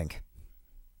ninth, I think.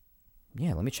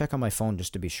 Yeah, let me check on my phone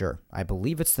just to be sure. I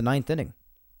believe it's the ninth inning.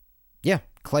 Yeah,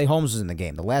 Clay Holmes is in the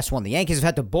game. The last one. The Yankees have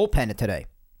had to bullpen it today.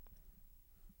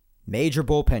 Major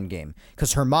bullpen game.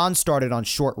 Because Herman started on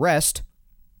short rest,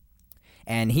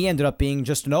 and he ended up being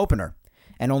just an opener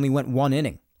and only went one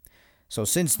inning. So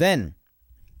since then,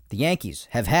 the Yankees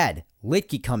have had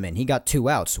Litke come in. He got 2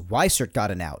 outs. Weissert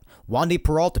got an out. Wandy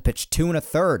Peralta pitched 2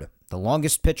 1/3, the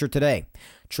longest pitcher today.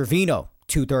 Trevino,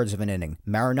 2/3 of an inning.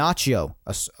 Marinaccio,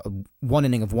 a 1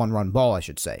 inning of 1-run ball, I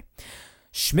should say.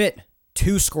 Schmidt,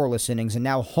 2 scoreless innings, and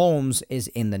now Holmes is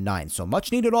in the ninth. So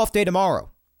much needed off day tomorrow.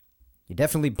 You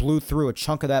definitely blew through a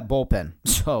chunk of that bullpen.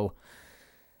 So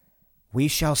we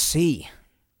shall see.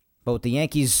 But with the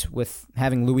Yankees, with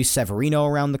having Luis Severino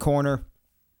around the corner,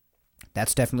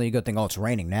 that's definitely a good thing. Oh, it's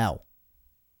raining now.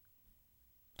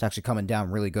 It's actually coming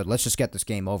down really good. Let's just get this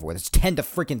game over with. It's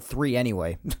 10-3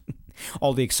 anyway.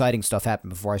 All the exciting stuff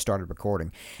happened before I started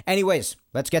recording. Anyways,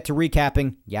 let's get to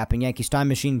recapping. Yapping Yankees Time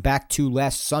Machine back to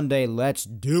last Sunday. Let's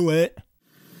do it.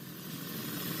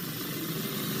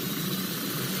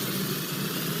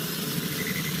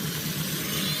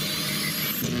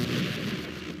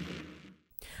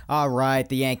 All right,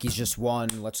 the Yankees just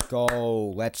won. Let's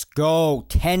go. Let's go.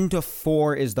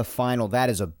 10-4 is the final. That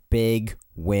is a big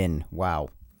win. Wow.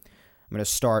 I'm going to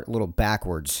start a little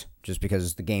backwards just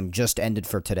because the game just ended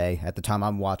for today. At the time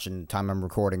I'm watching, the time I'm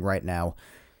recording right now,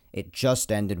 it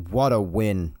just ended. What a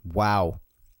win. Wow.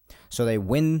 So they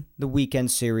win the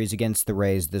weekend series against the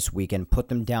Rays this weekend, put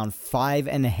them down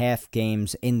 5.5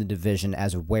 games in the division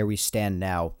as of where we stand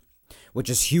now, which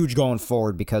is huge going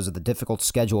forward because of the difficult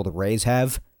schedule the Rays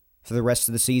have for the rest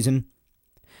of the season.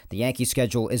 The Yankee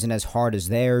schedule isn't as hard as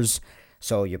theirs.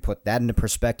 So you put that into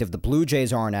perspective. The Blue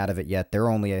Jays aren't out of it yet. They're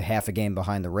only a half a game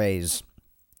behind the Rays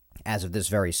as of this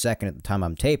very second at the time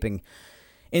I'm taping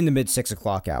in the mid-6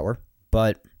 o'clock hour.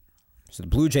 But so the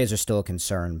Blue Jays are still a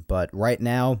concern. But right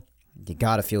now, you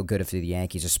got to feel good if you're the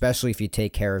Yankees, especially if you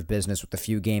take care of business with the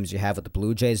few games you have with the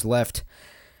Blue Jays left.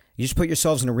 You just put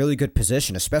yourselves in a really good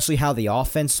position, especially how the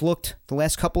offense looked the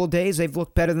last couple of days. They've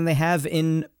looked better than they have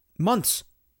in months.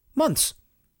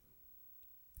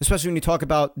 Especially when you talk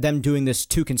about them doing this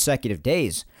 2 consecutive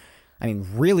days. I mean,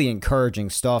 really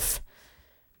encouraging stuff.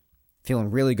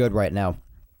 Feeling really good right now.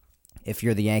 If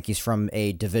you're the Yankees from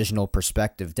a divisional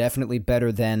perspective. Definitely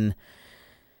better than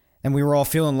we were all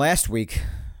feeling last week.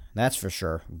 That's for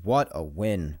sure. What a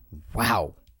win.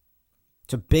 Wow.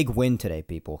 It's a big win today,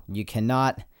 people. You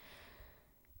can't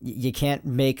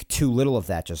make too little of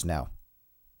that just now.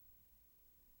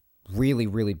 Really,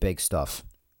 really big stuff.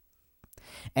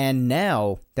 And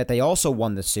now that they also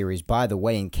won the series, by the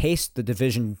way, in case the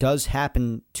division does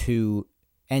happen to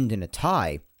end in a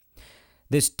tie,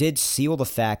 this did seal the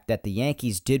fact that the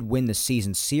Yankees did win the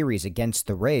season series against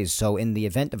the Rays. So in the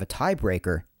event of a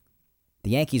tiebreaker,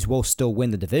 the Yankees will still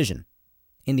win the division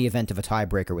in the event of a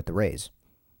tiebreaker with the Rays.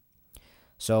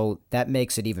 So that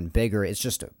makes it even bigger. It's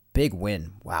just a big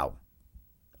win. Wow.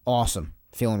 Awesome.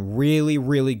 Feeling really,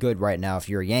 really good right now. If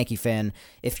you're a Yankee fan,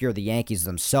 if you're the Yankees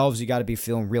themselves, you got to be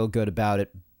feeling real good about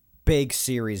it. Big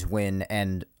series win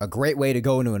and a great way to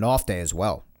go into an off day as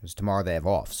well, because tomorrow they have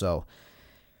off. So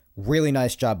really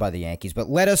nice job by the Yankees. But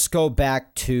let us go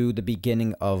back to the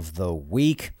beginning of the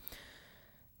week.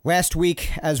 Last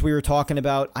week, as we were talking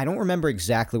about, I don't remember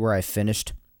exactly where I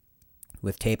finished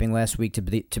with taping last week,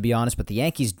 to be honest, but the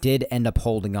Yankees did end up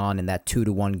holding on in that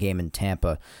 2-1 game in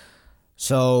Tampa.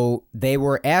 So they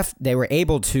were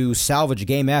able to salvage a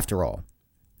game after all,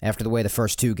 after the way the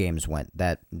first 2 games went.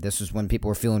 That this is when people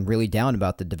were feeling really down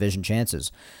about the division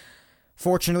chances.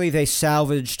 Fortunately, they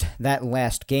salvaged that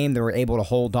last game. They were able to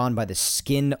hold on by the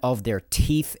skin of their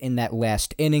teeth in that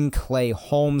last inning. Clay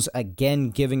Holmes again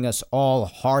giving us all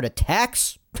heart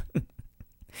attacks.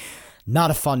 Not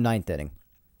a fun ninth inning.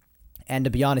 And to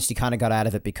be honest, he kind of got out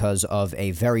of it because of a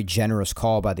very generous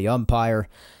call by the umpire,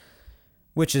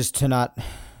 which is to not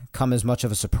come as much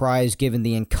of a surprise given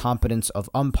the incompetence of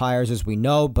umpires as we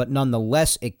know, but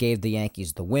nonetheless, it gave the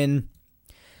Yankees the win.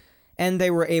 And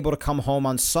they were able to come home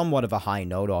on somewhat of a high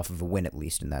note, off of a win at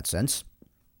least in that sense,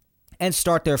 and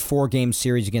start their 4-game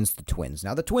series against the Twins.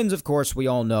 Now, the Twins, of course, we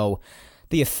all know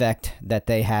the effect that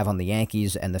they have on the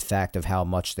Yankees and the fact of how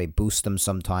much they boost them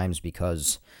sometimes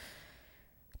because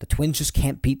the Twins just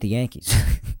can't beat the Yankees.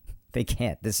 They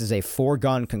can't. This is a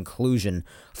foregone conclusion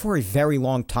for a very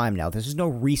long time now. This is no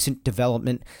recent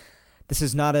development. This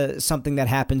is not something that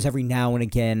happens every now and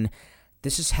again.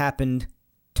 This has happened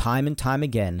time and time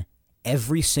again,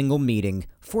 every single meeting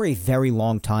for a very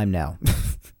long time now.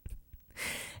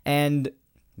 And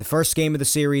the first game of the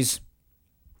series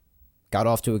got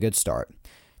off to a good start.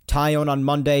 Taillon on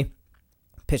Monday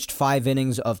pitched 5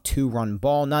 innings of 2-run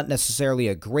ball. Not necessarily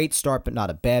a great start, but not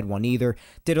a bad one either.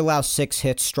 Did allow 6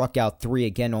 hits, struck out 3,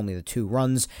 again, only the 2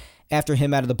 runs. After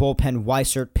him out of the bullpen,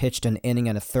 Weissert pitched an inning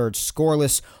and a third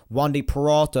scoreless. Wandy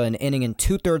Peralta an inning and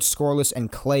 2/3 scoreless,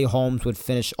 and Clay Holmes would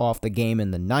finish off the game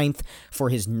in the 9th for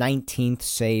his 19th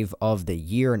save of the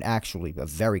year, and actually a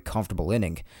very comfortable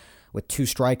inning with 2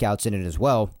 strikeouts in it as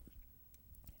well.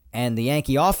 And the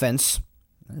Yankee offense,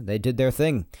 they did their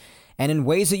thing. And in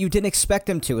ways that you didn't expect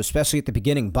them to, especially at the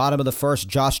beginning. Bottom of the first,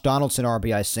 Josh Donaldson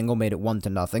RBI single made it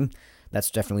 1-0.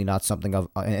 That's definitely not something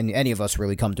any of us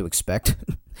really come to expect.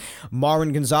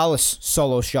 Marwin Gonzalez,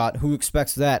 solo shot. Who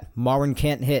expects that? Marwin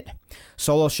can't hit.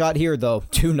 Solo shot here, though,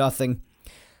 2-0.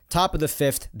 Top of the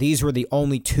 5th, these were the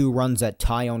only 2 runs that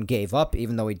Taillon gave up,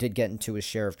 even though he did get into his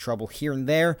share of trouble here and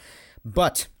there.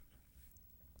 But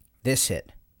this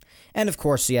hit. And, of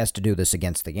course, he has to do this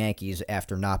against the Yankees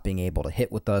after not being able to hit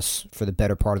with us for the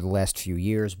better part of the last few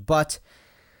years. But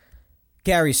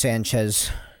Gary Sanchez,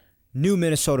 new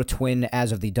Minnesota Twin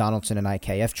as of the Donaldson and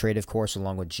IKF trade, of course,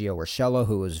 along with Gio Urshela,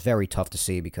 who was very tough to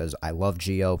see because I love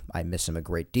Gio. I miss him a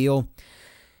great deal.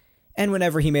 And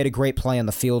whenever he made a great play on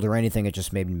the field or anything, it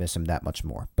just made me miss him that much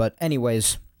more. But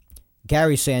anyways,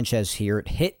 Gary Sanchez here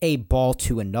hit a ball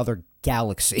to another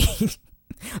galaxy.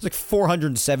 It was like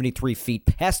 473 feet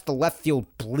past the left field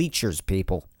bleachers,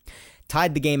 people.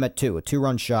 Tied the game at 2, a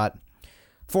 2-run shot.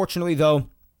 Fortunately, though,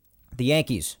 the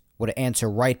Yankees would answer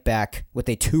right back with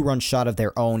a 2-run shot of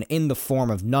their own in the form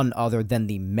of none other than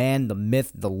the man, the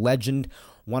myth, the legend,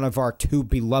 one of our 2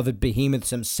 beloved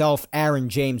behemoths himself, Aaron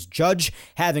James Judge,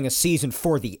 having a season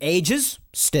for the ages,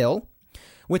 still,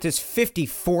 with his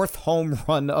 54th home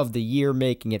run of the year,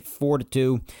 making it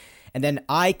 4-2. And then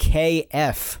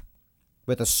IKF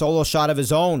with a solo shot of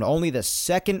his own, only the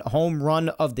 2nd home run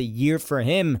of the year for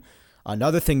him.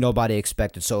 Another thing nobody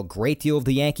expected, so a great deal of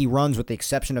the Yankee runs, with the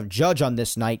exception of Judge on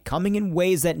this night, coming in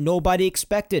ways that nobody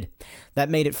expected. That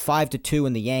made it 5-2,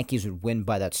 and the Yankees would win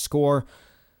by that score.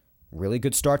 Really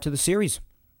good start to the series.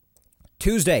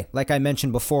 Tuesday, like I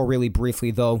mentioned before really briefly,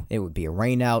 though, it would be a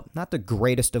rain out. Not the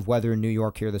greatest of weather in New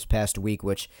York here this past week,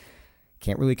 which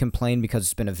can't really complain because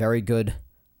it's been a very good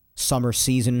summer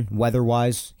season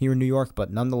weather-wise here in New York, but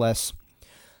nonetheless,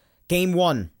 Game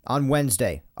 1 on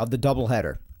Wednesday of the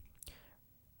doubleheader.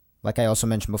 Like I also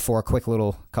mentioned before, a quick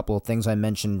little couple of things I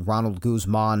mentioned. Ronald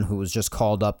Guzman, who was just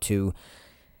called up to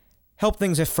help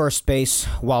things at first base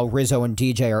while Rizzo and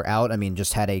DJ are out. I mean,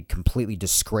 just had a completely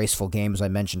disgraceful game, as I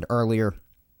mentioned earlier.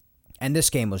 And this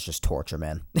game was just torture,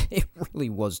 man. It really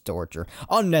was torture.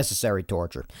 Unnecessary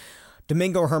torture.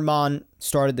 Domingo Germán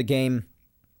started the game.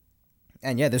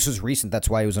 And yeah, this was recent. That's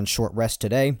why he was on short rest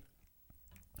today.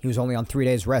 He was only on 3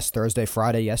 days rest, Thursday,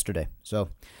 Friday, yesterday. So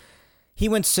he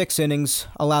went 6 innings,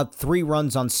 allowed 3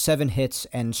 runs on 7 hits,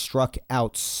 and struck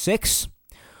out 6.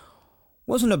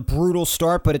 Wasn't a brutal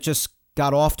start, but it just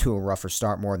got off to a rougher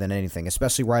start more than anything,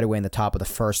 especially right away in the top of the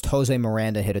first. Jose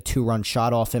Miranda hit a 2-run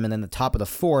shot off him, and then the top of the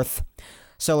 4th,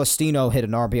 Celestino hit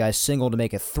an RBI single to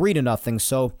make it 3-0.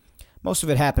 So most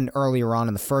of it happened earlier on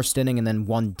in the first inning and then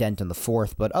 1 dent in the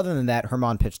 4th. But other than that,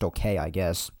 Germán pitched okay, I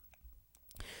guess.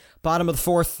 Bottom of the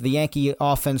 4th, the Yankee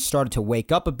offense started to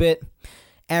wake up a bit.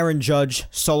 Aaron Judge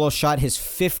solo shot his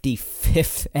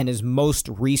 55th and his most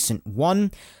recent one.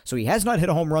 So he has not hit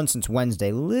a home run since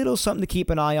Wednesday. Little something to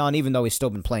keep an eye on, even though he's still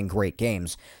been playing great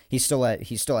games. He's still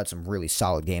had some really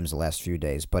solid games the last few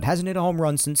days, but hasn't hit a home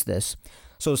run since this.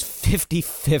 So his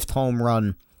 55th home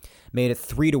run made it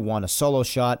 3-1, a solo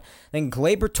shot. Then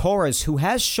Gleyber Torres, who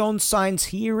has shown signs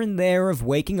here and there of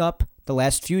waking up the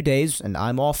last few days, and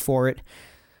I'm all for it.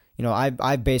 You know,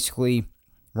 I've basically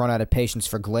run out of patience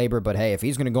for Gleyber, but hey, if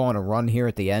he's going to go on a run here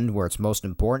at the end where it's most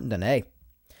important, then hey,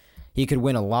 he could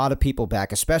win a lot of people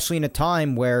back, especially in a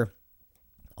time where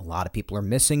a lot of people are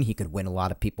missing. He could win a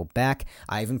lot of people back.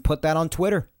 I even put that on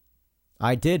Twitter.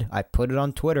 I did. I put it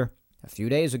on Twitter a few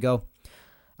days ago.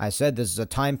 I said this is a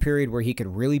time period where he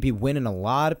could really be winning a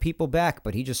lot of people back,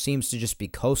 but he just seems to just be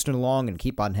coasting along and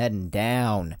keep on heading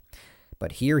down.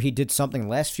 But here he did something the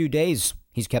last few days.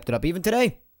 He's kept it up even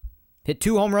today. Hit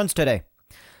 2 home runs today.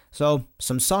 So,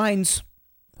 some signs.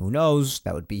 Who knows?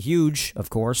 That would be huge, of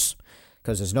course,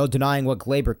 because there's no denying what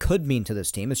Gleyber could mean to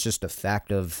this team. It's just a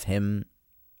fact of him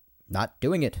not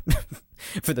doing it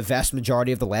for the vast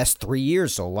majority of the last 3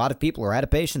 years. So, a lot of people are out of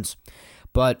patience.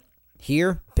 But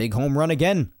here, big home run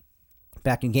again.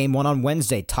 Back in Game 1 on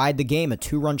Wednesday, tied the game. A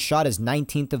 2-run shot, his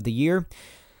 19th of the year.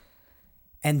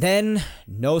 And then,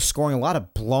 no scoring. A lot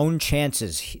of blown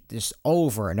chances, just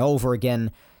over and over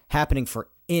again, happening for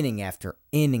inning after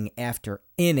inning after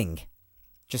inning.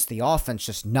 Just the offense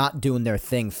just not doing their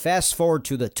thing. Fast forward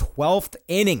to the 12th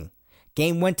inning.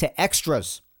 Game went to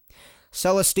extras.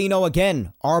 Celestino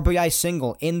again, RBI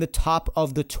single in the top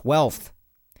of the 12th.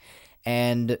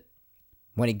 And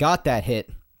when he got that hit,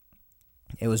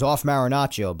 it was off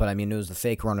Marinaccio, but I mean, it was the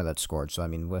fake runner that scored. So, I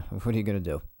mean, what are you going to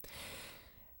do?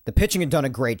 The pitching had done a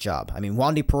great job. I mean,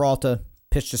 Wandy Peralta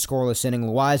pitched a scoreless inning.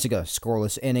 Loaizaga,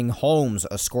 scoreless inning. Holmes,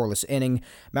 a scoreless inning.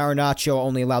 Marinaccio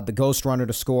only allowed the ghost runner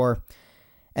to score.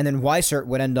 And then Weissert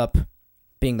would end up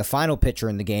being the final pitcher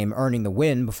in the game, earning the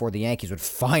win before the Yankees would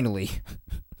finally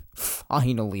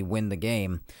win the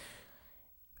game.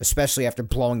 Especially after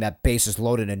blowing that bases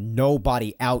loaded and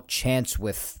nobody out chance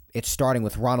with it starting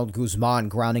with Ronald Guzman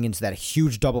grounding into that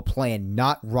huge double play and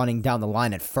not running down the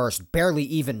line at first, barely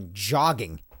even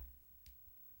jogging.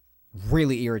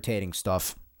 Really irritating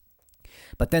stuff.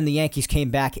 But then the Yankees came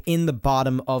back in the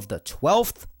bottom of the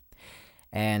 12th,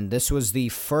 and this was the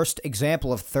first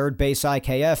example of third base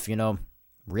IKF. You know,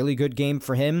 really good game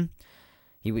for him.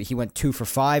 He went 2 for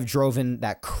 5, drove in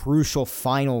that crucial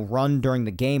final run during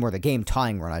the game, or the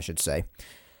game-tying run, I should say.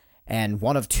 And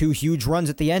one of 2 huge runs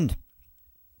at the end.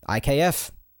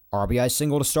 IKF, RBI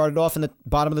single to start it off in the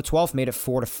bottom of the 12th, made it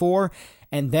 4-4.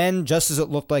 And then, just as it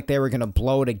looked like they were going to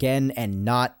blow it again and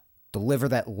not deliver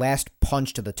that last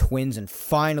punch to the Twins and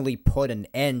finally put an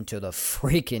end to the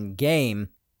freaking game,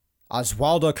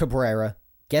 Oswaldo Cabrera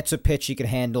gets a pitch he can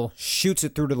handle, shoots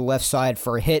it through to the left side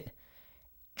for a hit,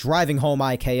 driving home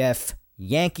IKF.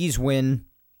 Yankees win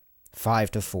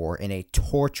 5-4 in a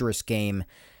torturous game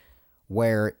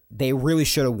where they really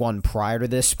should have won prior to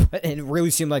this, but it really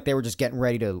seemed like they were just getting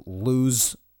ready to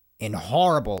lose in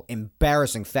horrible,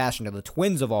 embarrassing fashion to the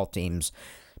Twins of all teams.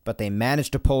 But they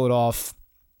managed to pull it off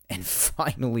and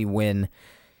finally win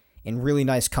in really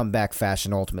nice comeback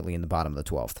fashion, ultimately in the bottom of the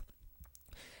 12th.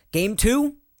 Game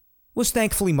 2 was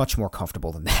thankfully much more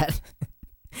comfortable than that.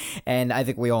 And I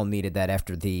think we all needed that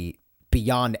after the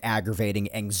beyond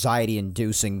aggravating,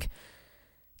 anxiety-inducing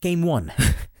Game 1.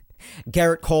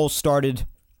 Garrett Cole started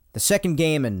the second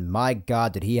game, and my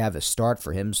God, did he have a start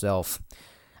for himself.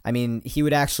 I mean, he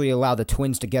would actually allow the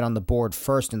Twins to get on the board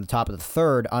first in the top of the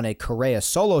third on a Correa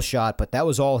solo shot, but that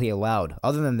was all he allowed.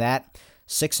 Other than that,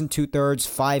 6 2/3,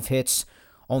 5 hits,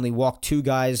 only walked 2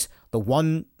 guys, the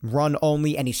 1 run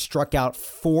only, and he struck out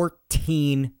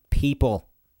 14 people.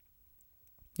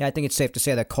 Yeah, I think it's safe to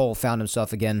say that Cole found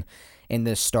himself again in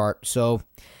this start. So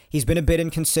he's been a bit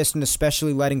inconsistent,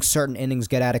 especially letting certain innings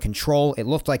get out of control. It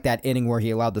looked like that inning where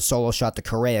he allowed the solo shot to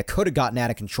Correa could have gotten out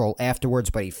of control afterwards,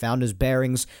 but he found his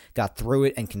bearings, got through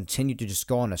it, and continued to just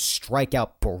go on a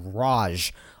strikeout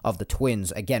barrage of the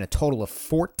Twins. Again, a total of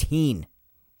 14.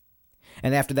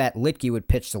 And after that, Litke would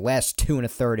pitch the last 2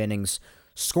 1/3 innings.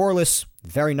 Scoreless,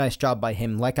 very nice job by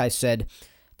him. Like I said,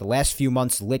 the last few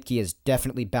months, Litke has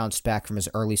definitely bounced back from his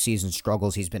early season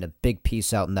struggles. He's been a big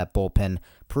piece out in that bullpen.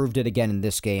 Proved it again in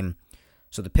this game.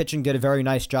 So the pitching did a very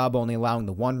nice job, only allowing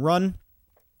the 1 run.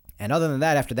 And other than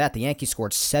that, after that, the Yankees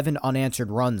scored 7 unanswered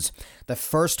runs. The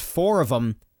first 4 of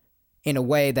them in a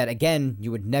way that, again, you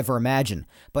would never imagine.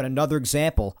 But another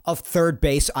example of third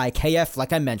base IKF,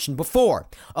 like I mentioned before.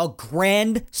 A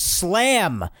grand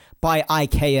slam by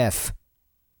IKF.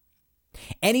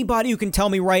 Anybody who can tell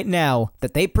me right now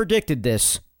that they predicted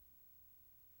this,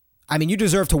 I mean, you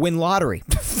deserve to win lottery.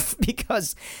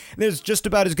 Because there's just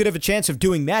about as good of a chance of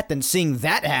doing that than seeing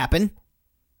that happen.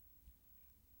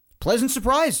 Pleasant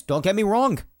surprise, don't get me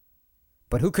wrong.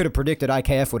 But who could have predicted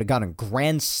IKF would have gotten a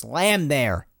grand slam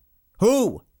there?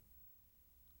 Who?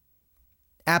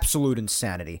 Absolute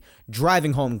insanity.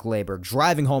 Driving home Gleyber,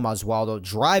 driving home Oswaldo,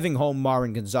 driving home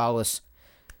Marwin Gonzalez.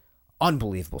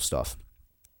 Unbelievable stuff.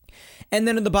 And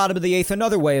then in the bottom of the eighth,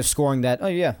 another way of scoring that,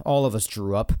 all of us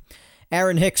drew up.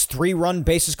 Aaron Hicks, 3-run,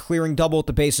 bases clearing double with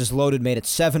the bases loaded, made it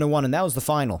 7-1, and that was the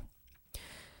final.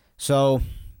 So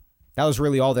that was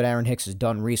really all that Aaron Hicks has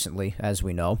done recently, as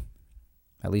we know,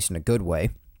 at least in a good way.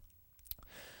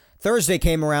 Thursday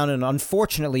came around, and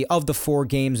unfortunately, of the 4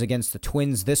 games against the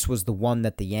Twins, this was the one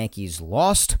that the Yankees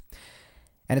lost.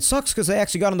 And it sucks because they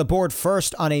actually got on the board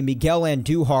first on a Miguel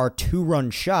Andujar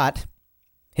 2-run shot,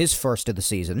 his first of the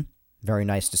season. Very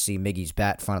nice to see Miggy's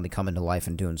bat finally coming to life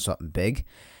and doing something big.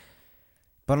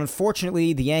 But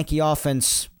unfortunately, the Yankee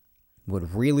offense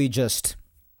would really just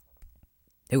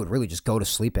go to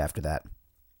sleep after that.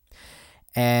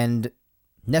 And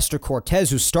Nestor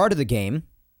Cortez, who started the game,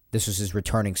 this was his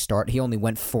returning start. He only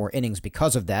went 4 innings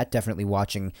because of that. Definitely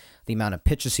watching the amount of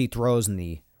pitches he throws and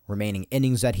the remaining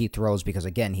innings that he throws, because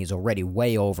again, he's already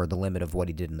way over the limit of what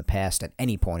he did in the past at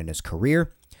any point in his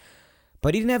career.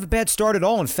 But he didn't have a bad start at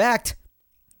all. In fact,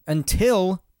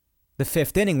 until the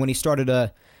 5th inning when he started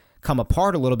to come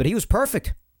apart a little bit, he was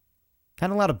perfect.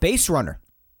 Hadn't allowed a base runner.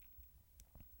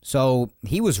 So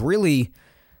he was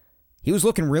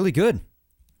looking really good.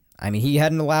 I mean, he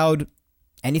hadn't allowed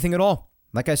anything at all.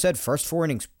 Like I said, first 4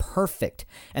 innings, perfect.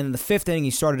 And in the 5th inning,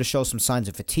 he started to show some signs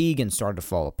of fatigue and started to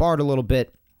fall apart a little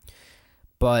bit.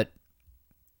 But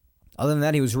other than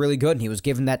that, he was really good. And he was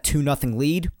given that 2-0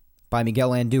 lead by Miguel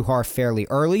Andujar fairly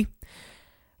early.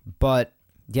 But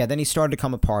yeah, then he started to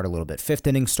come apart a little bit. 5th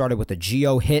inning started with a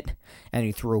Gio hit, and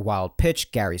he threw a wild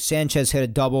pitch. Gary Sanchez hit a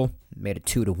double, made it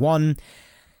 2-1.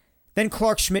 Then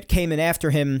Clark Schmidt came in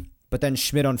after him, but then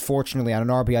Schmidt, unfortunately, on an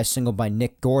RBI single by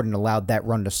Nick Gordon, allowed that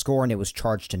run to score, and it was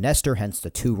charged to Nestor, hence the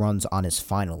 2 runs on his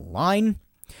final line.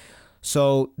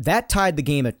 So that tied the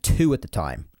game at 2 at the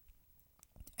time.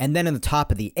 And then in the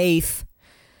top of the 8th,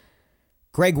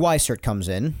 Greg Weissert comes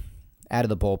in out of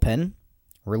the bullpen,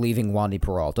 relieving Wandy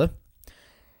Peralta,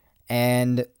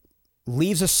 and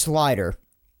leaves a slider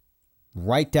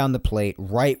right down the plate,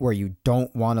 right where you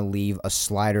don't want to leave a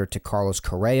slider to Carlos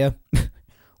Correa,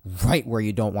 right where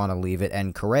you don't want to leave it,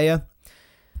 and Correa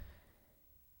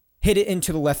hit it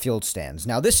into the left field stands.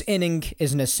 Now, this inning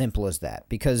isn't as simple as that,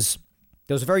 because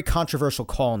there was a very controversial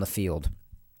call in the field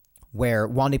where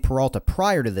Wandy Peralta,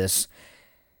 prior to this,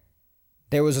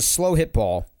 there was a slow hit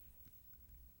ball,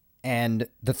 and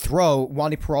the throw,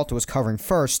 Wandy Peralta was covering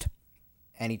first,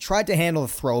 and he tried to handle the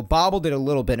throw, bobbled it a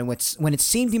little bit, and when it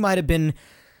seemed he might have been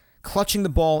clutching the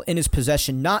ball in his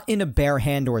possession, not in a bare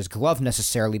hand or his glove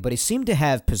necessarily, but he seemed to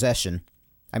have possession.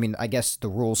 I mean, I guess the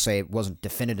rules say it wasn't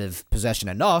definitive possession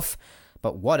enough,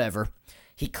 but whatever.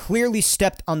 He clearly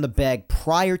stepped on the bag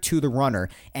prior to the runner,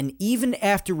 and even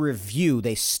after review,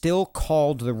 they still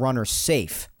called the runner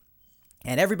safe.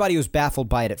 And everybody was baffled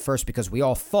by it at first because we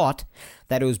all thought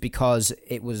that it was because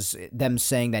it was them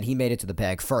saying that he made it to the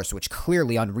bag first, which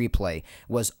clearly on replay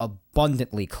was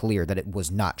abundantly clear that it was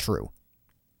not true.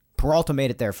 Peralta made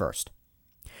it there first.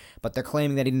 But they're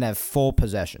claiming that he didn't have full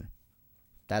possession.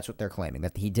 That's what they're claiming,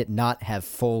 that he did not have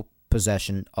full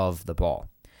possession of the ball.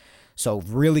 So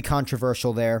really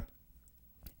controversial there.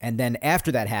 And then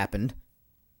after that happened,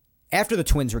 after the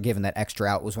Twins were given that extra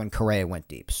out, was when Correa went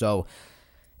deep. So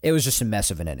it was just a mess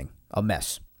of an inning. A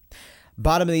mess.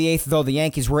 Bottom of the 8th, though, the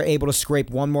Yankees were able to scrape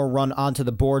one more run onto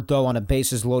the board, though, on a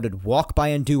bases-loaded walk by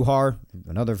Andujar.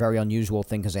 Another very unusual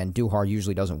thing, because Andujar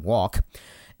usually doesn't walk.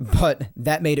 But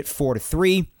that made it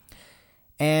 4-3.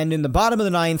 And in the bottom of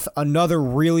the 9th, another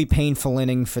really painful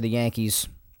inning for the Yankees.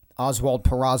 Oswald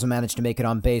Peraza managed to make it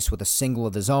on base with a single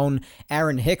of his own.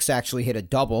 Aaron Hicks actually hit a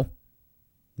double.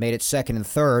 Made it 2nd and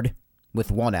 3rd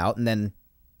with 1 out. And then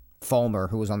Fulmer,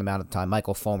 who was on the mound at the time,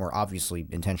 Michael Fulmer, obviously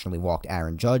intentionally walked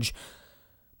Aaron Judge.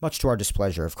 Much to our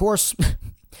displeasure, of course.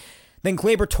 Then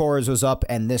Gleyber Torres was up,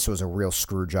 and this was a real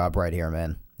screw job right here,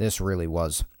 man. This really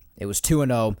was. It was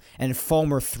 2-0, and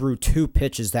Fulmer threw 2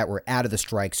 pitches that were out of the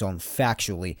strike zone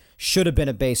factually. Should have been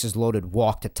a bases-loaded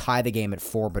walk to tie the game at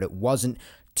 4, but it wasn't.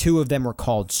 2 of them were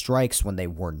called strikes when they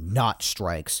were not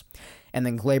strikes. And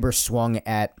then Gleyber swung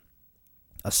at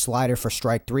a slider for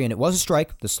strike 3, and it was a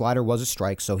strike. The slider was a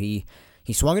strike, so he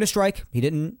swung at a strike. He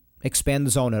didn't expand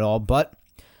the zone at all, but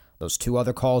those 2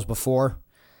 other calls before,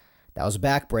 that was a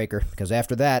backbreaker, because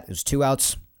after that, it was 2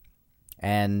 outs,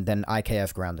 and then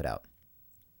IKF grounded out.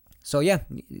 So yeah,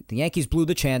 the Yankees blew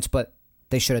the chance, but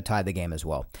they should have tied the game as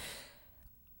well.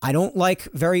 I don't like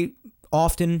very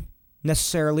often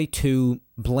necessarily to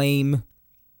blame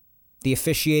the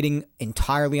officiating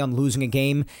entirely on losing a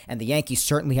game, and the Yankees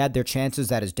certainly had their chances.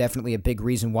 That is definitely a big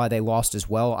reason why they lost as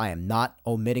well. I am not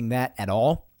omitting that at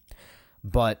all,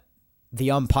 but the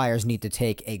umpires need to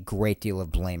take a great deal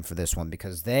of blame for this one,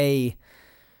 because they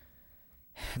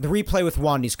The replay with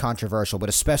Wandy's controversial, but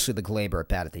especially the Glaber at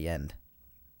bat at the end.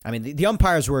 I mean, the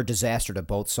umpires were a disaster to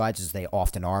both sides, as they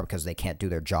often are, because they can't do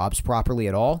their jobs properly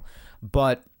at all.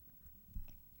 But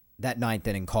that ninth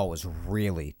inning call was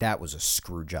that was a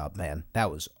screw job, man.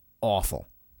 That was awful.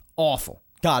 Awful.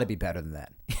 Got to be better than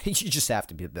that. You just have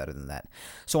to be better than that.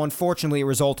 So unfortunately, it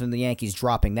resulted in the Yankees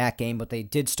dropping that game, but they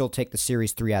did still take the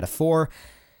series 3 out of 4.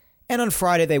 And on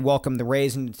Friday, they welcomed the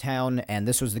Rays into town, and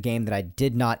this was the game that I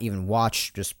did not even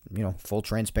watch, just, full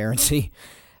transparency.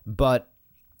 But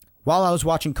while I was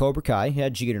watching Cobra Kai, he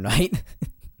had Jeter night.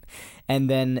 And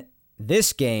then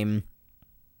this game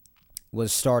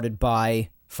was started by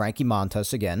Frankie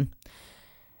Montas again.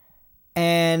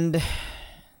 And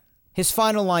his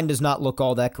final line does not look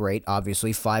all that great.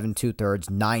 Obviously, 5 2/3,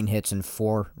 9 hits and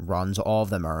 4 runs, all of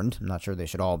them earned. I'm not sure they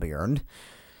should all be earned.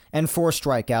 And 4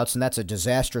 strikeouts, and that's a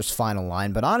disastrous final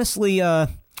line. But honestly,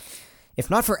 if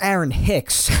not for Aaron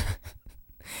Hicks,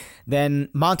 then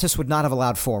Montas would not have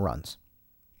allowed 4 runs.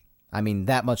 I mean,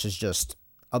 that much is just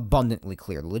abundantly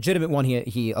clear. The legitimate one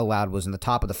he allowed was in the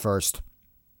top of the first.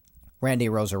 Randy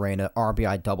Arozarena,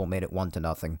 RBI double, made it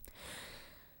 1-0.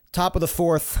 Top of the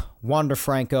fourth, Wander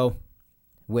Franco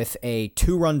with a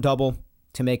 2-run double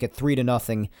to make it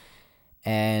 3-0.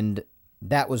 And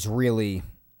that was really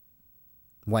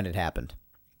when it happened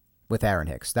with Aaron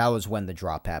Hicks. That was when the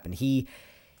drop happened. He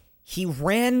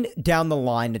ran down the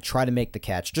line to try to make the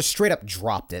catch, just straight up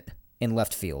dropped it in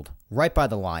left field, right by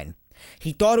the line.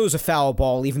 He thought it was a foul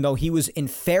ball, even though he was in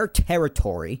fair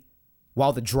territory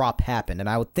while the drop happened. And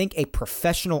I would think a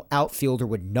professional outfielder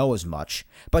would know as much,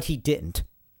 but he didn't.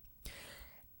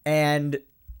 And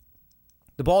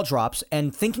the ball drops,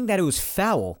 and thinking that it was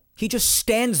foul, he just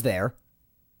stands there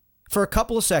for a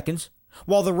couple of seconds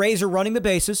while the Rays are running the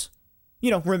bases,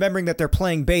 remembering that they're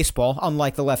playing baseball,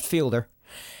 unlike the left fielder.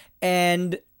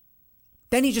 And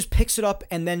then he just picks it up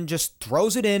and then just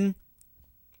throws it in,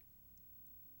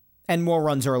 and more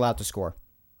runs are allowed to score.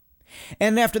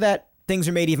 And after that, things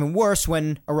are made even worse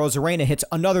when Arozarena hits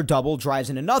another double, drives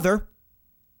in another,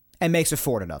 and makes it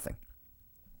 4-0.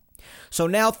 So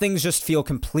now things just feel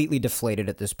completely deflated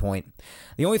at this point.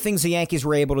 The only things the Yankees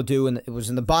were able to do, and it was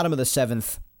in the bottom of the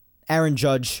 7th, Aaron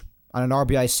Judge on an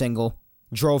RBI single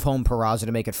drove home Peraza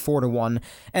to make it 4-1.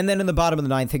 And then in the bottom of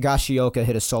the 9th, Higashioka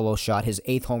hit a solo shot, his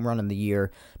 8th home run in the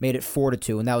year, made it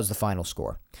 4-2, and that was the final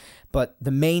score. But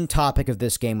the main topic of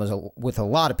this game was, with a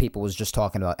lot of people, was just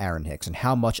talking about Aaron Hicks and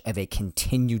how much of a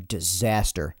continued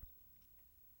disaster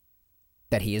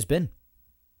that he has been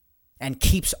and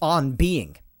keeps on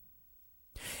being.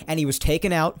 And he was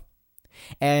taken out,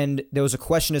 and there was a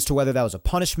question as to whether that was a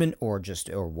punishment or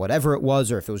whatever it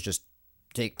was, or if it was just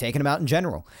taking him out in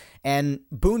general. And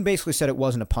Boone basically said it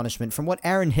wasn't a punishment. From what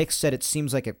Aaron Hicks said, it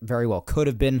seems like it very well could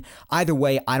have been. Either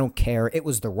way, I don't care. It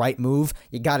was the right move.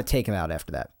 You got to take him out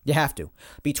after that. You have to.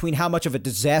 Between how much of a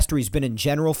disaster he's been in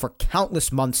general for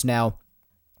countless months now,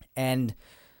 and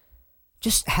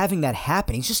just having that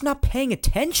happen, he's just not paying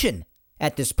attention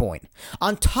at this point.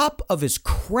 On top of his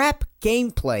crap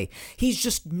gameplay, he's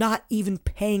just not even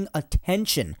paying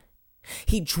attention.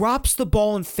 He drops the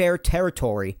ball in fair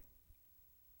territory,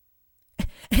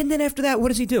 and then after that, what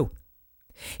does he do?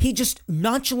 He just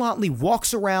nonchalantly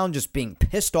walks around just being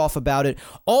pissed off about it,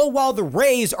 all while the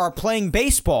Rays are playing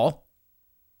baseball,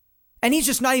 and he's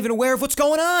just not even aware of what's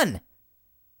going on.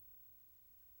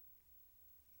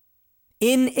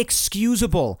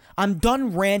 Inexcusable. I'm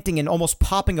done ranting and almost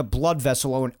popping a blood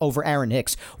vessel over Aaron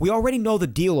Hicks. We already know the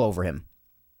deal over him.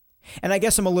 And I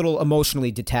guess I'm a little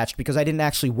emotionally detached because I didn't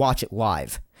actually watch it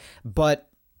live. But,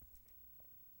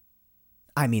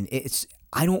 I mean,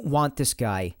 I don't want this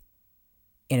guy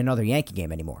in another Yankee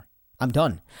game anymore. I'm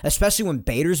done. Especially when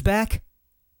Bader's back.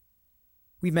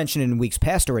 We've mentioned in weeks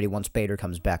past already, once Bader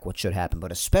comes back, what should happen.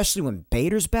 But especially when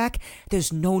Bader's back,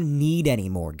 there's no need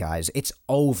anymore, guys. It's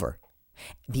over.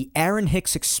 The Aaron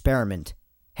Hicks experiment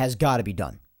has got to be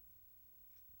done.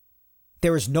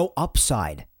 There is no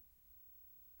upside.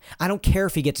 I don't care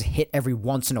if he gets hit every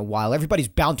once in a while. Everybody's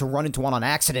bound to run into one on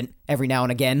accident every now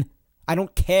and again. I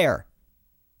don't care.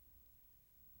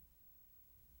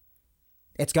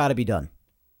 It's got to be done.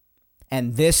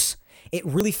 And this, it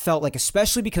really felt like,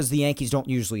 especially because the Yankees don't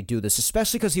usually do this,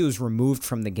 especially because he was removed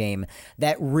from the game,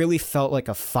 that really felt like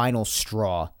a final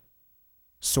straw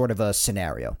sort of a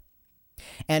scenario.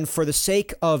 And for the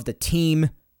sake of the team,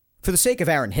 for the sake of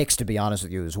Aaron Hicks, to be honest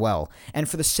with you as well, and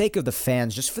for the sake of the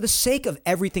fans, just for the sake of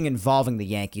everything involving the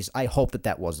Yankees, I hope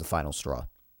that was the final straw.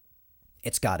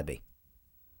 It's got to be.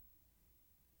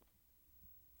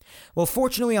 Well,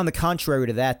 fortunately, on the contrary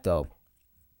to that, though,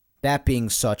 that being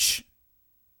such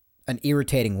an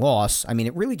irritating loss, I mean,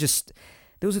 it really just,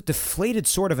 there was a deflated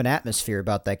sort of an atmosphere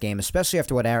about that game, especially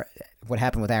after what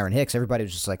happened with Aaron Hicks. Everybody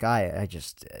was just like, they're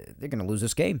going to lose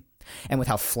this game. And with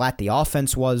how flat the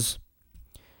offense was,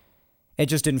 it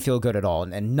just didn't feel good at all,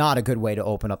 and not a good way to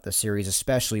open up the series,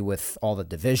 especially with all the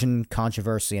division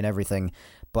controversy and everything.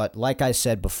 But like I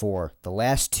said before, the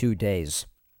last 2 days,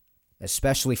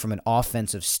 especially from an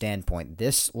offensive standpoint,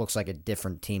 this looks like a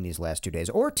different team these last 2 days,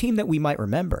 or a team that we might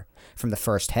remember from the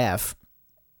first half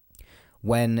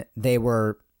when they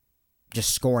were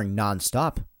just scoring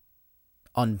nonstop,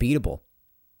 unbeatable.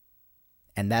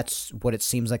 And that's what it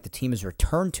seems like the team has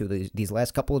returned to these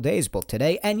last couple of days, both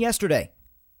today and yesterday.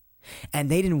 And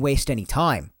they didn't waste any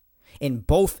time. In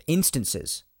both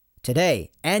instances, today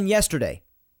and yesterday,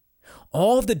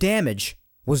 all of the damage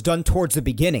was done towards the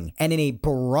beginning and in a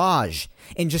barrage,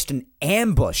 in just an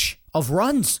ambush of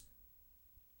runs.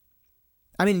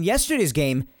 I mean, in yesterday's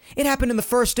game, it happened in the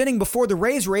first inning before the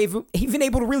Rays were even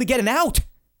able to really get an out.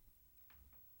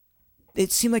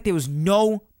 It seemed like there was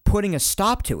no putting a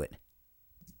stop to it.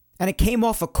 And it came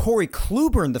off of Corey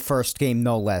Kluber in the first game,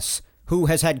 no less, who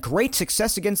has had great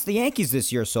success against the Yankees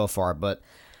this year so far, but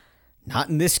not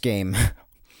in this game.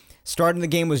 Starting the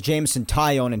game was Jameson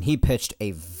Taillon, and he pitched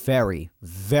a very,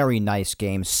 very nice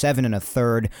game. 7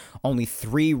 1/3, only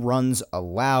 3 runs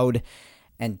allowed,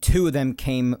 and 2 of them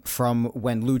came from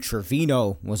when Lou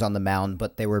Trevino was on the mound,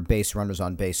 but they were base runners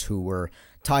on base who were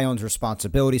Taillon's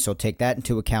responsibility, so take that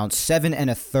into account. 7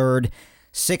 1/3,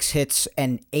 6 hits,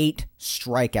 and 8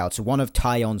 strikeouts, one of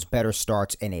Taillon's better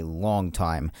starts in a long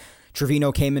time.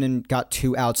 Trevino came in and got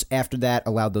 2 outs after that,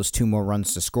 allowed those 2 more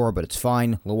runs to score, but it's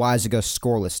fine. Loaisiga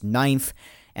scoreless 9th,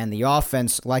 and the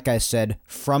offense, like I said,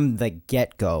 from the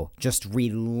get-go, just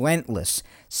relentless.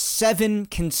 7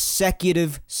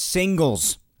 consecutive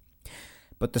singles.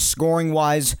 But the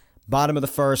scoring-wise, bottom of the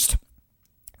first,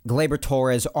 Gleyber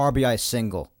Torres, RBI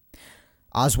single.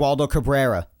 Oswaldo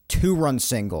Cabrera, 2-run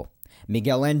single.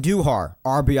 Miguel Andujar,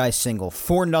 RBI single,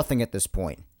 4-0 at this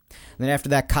point. Then after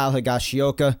that, Kyle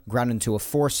Higashioka grounded into a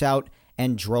force out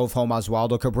and drove home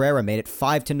Oswaldo Cabrera, made it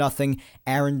 5-0.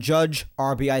 Aaron Judge,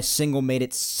 RBI single, made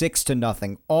it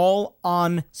 6-0. All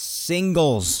on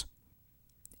singles.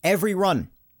 Every run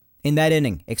in that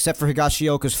inning, except for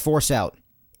Higashioka's force out.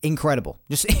 Incredible.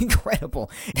 Just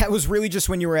incredible. That was really just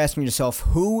when you were asking yourself,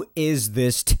 who is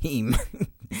this team?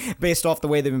 Based off the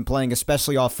way they've been playing,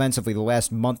 especially offensively the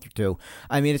last month or two.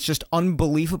 I mean, it's just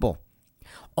unbelievable.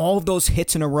 All of those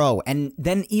hits in a row, and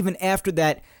then even after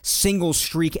that single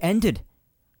streak ended,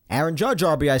 Aaron Judge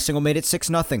RBI single made it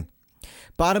 6-0.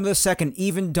 Bottom of the second,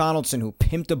 Evan Donaldson, who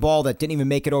pimped a ball that didn't even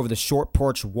make it over the short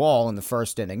porch wall in the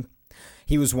first inning.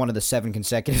 He was one of the 7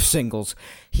 consecutive singles.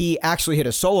 He actually hit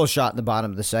a solo shot in the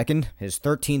bottom of the second. His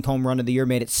 13th home run of the year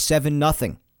made it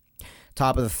 7-0.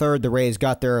 Top of the third, the Rays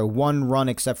got their 1 run,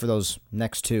 except for those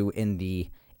next 2 in the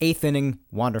 8th inning.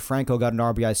 Wander Franco got an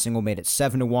RBI single, made it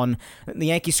 7-1. The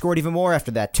Yankees scored even more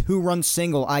after that. 2-run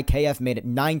single, IKF made it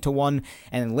 9-1.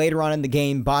 And then later on in the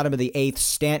game, bottom of the 8th,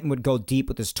 Stanton would go deep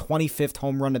with his 25th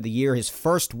home run of the year, his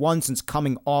first one since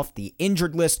coming off the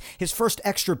injured list, his first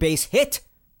extra base hit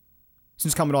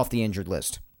since coming off the injured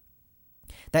list.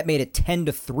 That made it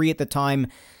 10-3 at the time.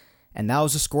 And that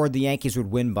was a score the Yankees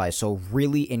would win by, so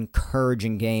really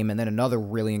encouraging game. And then another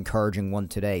really encouraging one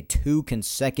today. 2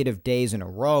 consecutive days in a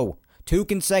row. 2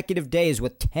 consecutive days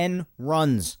with 10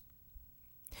 runs.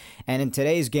 And in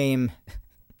today's game,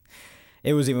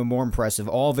 it was even more impressive.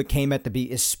 All of it came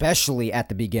especially at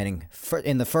the beginning.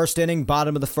 In the first inning,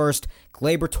 bottom of the first,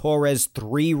 Gleyber Torres,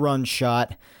 3-run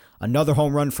shot. Another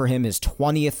home run for him, his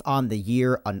 20th on the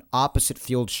year, an opposite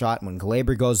field shot when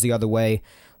Gleyber goes the other way.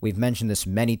 We've mentioned this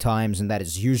many times, and that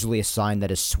is usually a sign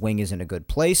that his swing is in a good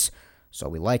place, so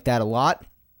we like that a lot.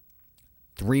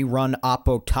 3-run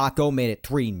Oppo Taco made it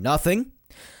 3-0.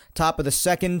 Top of the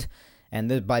second,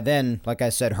 and by then, like I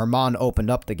said, Herman opened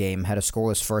up the game, had a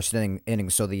scoreless first inning,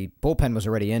 so the bullpen was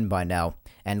already in by now,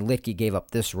 and Litke gave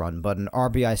up this run, but an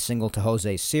RBI single to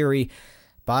Jose Siri.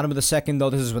 Bottom of the second,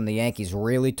 though, this is when the Yankees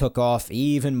really took off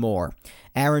even more.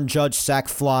 Aaron Judge, sac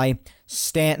fly.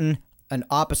 Stanton, an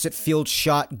opposite field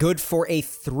shot, good for a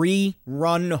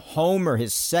 3-run homer,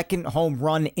 his second home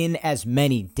run in as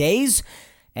many days.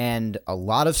 And a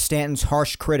lot of Stanton's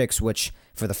harsh critics, which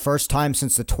for the first time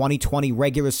since the 2020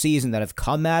 regular season that have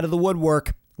come out of the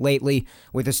woodwork lately,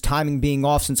 with his timing being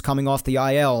off since coming off the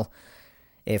IL,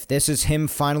 if this is him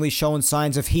finally showing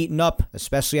signs of heating up,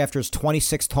 especially after his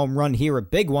 26th home run here, a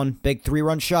big one, big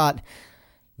 3-run shot,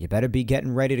 you better be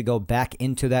getting ready to go back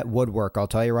into that woodwork, I'll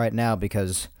tell you right now,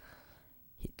 because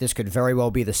this could very well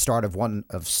be the start of one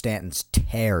of Stanton's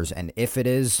tears, and if it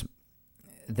is,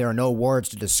 there are no words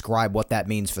to describe what that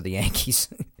means for the Yankees.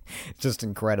 Just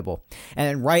incredible.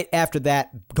 And right after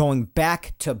that, going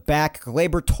back to back,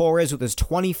 Gleyber Torres with his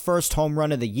 21st home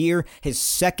run of the year, his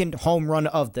second home run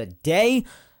of the day.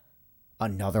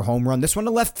 Another home run. This one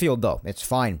to left field, though. It's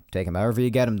fine. Take him however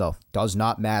you get him, though. Does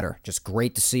not matter. Just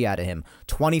great to see out of him.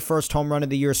 21st home run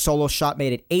of the year. Solo shot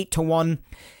made it 8-1.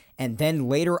 And then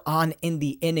later on in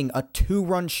the inning, a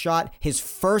 2-run shot. His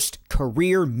first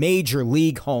career major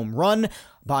league home run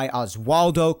by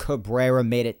Oswaldo Cabrera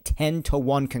made it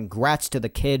 10-1. Congrats to the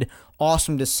kid.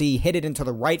 Awesome to see. Hit it into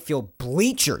the right field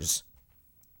bleachers.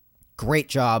 Great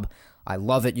job. I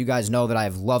love it. You guys know that I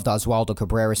have loved Oswaldo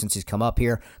Cabrera since he's come up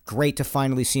here. Great to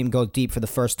finally see him go deep for the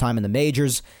first time in the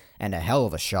majors. And a hell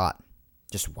of a shot.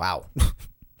 Just wow.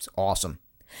 It's awesome.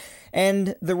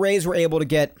 And the Rays were able to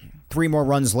get 3 more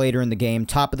runs later in the game.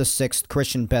 Top of the 6th,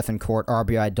 Christian Bethancourt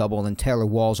RBI double and Taylor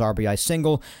Walls RBI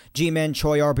single. Ji-Man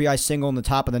Choi RBI single in the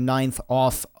top of the 9th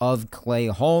off of Clay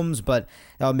Holmes, but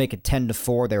that would make it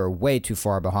 10-4. They were way too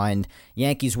far behind.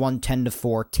 Yankees won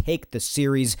 10-4, take the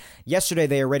series. Yesterday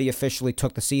they already officially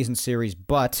took the season series,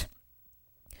 but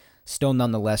still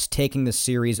nonetheless taking the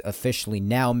series officially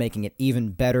now, making it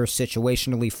even better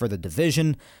situationally for the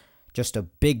division. Just a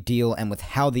big deal, and with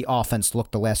how the offense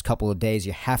looked the last couple of days,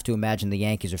 you have to imagine the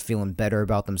Yankees are feeling better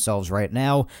about themselves right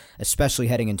now, especially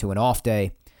heading into an off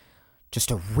day.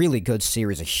 Just a really good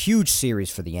series, a huge series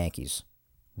for the Yankees.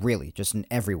 Really, just in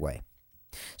every way.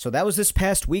 So that was this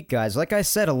past week, guys. Like I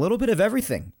said, a little bit of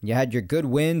everything. You had your good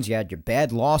wins, you had your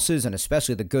bad losses, and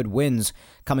especially the good wins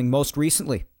coming most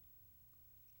recently.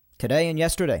 Today and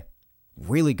yesterday.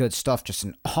 Really good stuff, just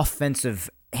an offensive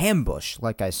ambush,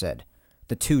 like I said.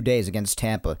 The 2 days against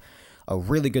Tampa. A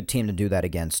really good team to do that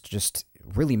against. Just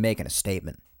really making a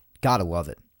statement. Gotta love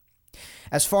it.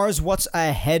 As far as what's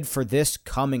ahead for this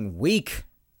coming week,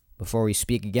 before we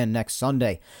speak again next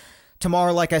Sunday,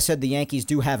 tomorrow, like I said, the Yankees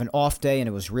do have an off day, and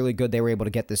it was really good they were able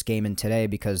to get this game in today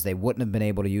because they wouldn't have been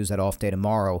able to use that off day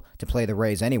tomorrow to play the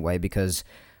Rays anyway, because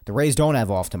the Rays don't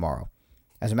have off tomorrow.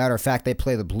 As a matter of fact, they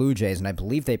play the Blue Jays, and I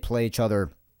believe they play each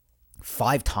other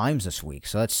 5 times this week,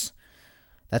 so that's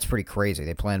pretty crazy.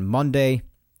 They play on Monday,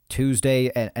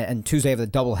 Tuesday, and Tuesday have the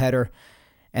doubleheader.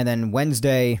 And then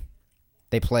Wednesday,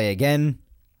 they play again.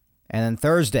 And then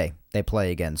Thursday, they play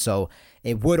again. So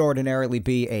it would ordinarily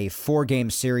be a 4-game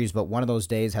series, but one of those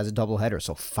days has a doubleheader.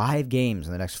 So 5 games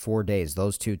in the next 4 days,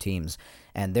 those 2 teams.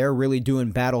 And they're really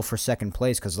doing battle for second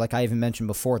place because, like I even mentioned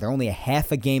before, they're only a half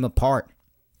a game apart.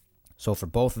 So for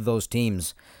both of those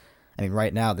teams, I mean,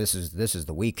 right now, this is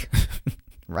the week,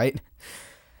 right?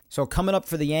 So coming up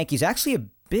for the Yankees, actually a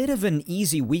bit of an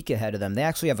easy week ahead of them. They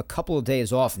actually have a couple of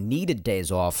days off, needed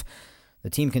days off. The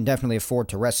team can definitely afford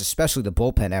to rest, especially the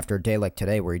bullpen after a day like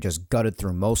today where he just gutted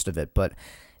through most of it. But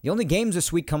the only games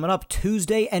this week coming up,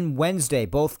 Tuesday and Wednesday,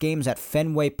 both games at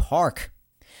Fenway Park.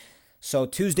 So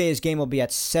Tuesday's game will be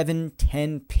at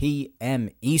 7:10 p.m.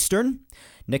 Eastern.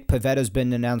 Nick Pavetta's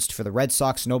been announced for the Red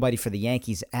Sox, nobody for the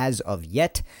Yankees as of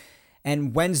yet.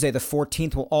 And Wednesday, the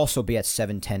 14th, will also be at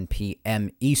 7:10 p.m.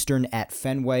 Eastern at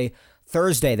Fenway.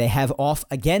 Thursday, they have off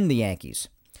again, the Yankees.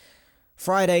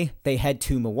 Friday, they head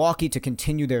to Milwaukee to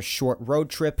continue their short road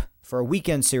trip for a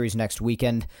weekend series next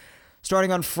weekend.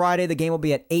 Starting on Friday, the game will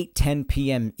be at 8:10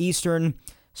 p.m. Eastern.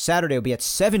 Saturday will be at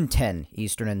 7:10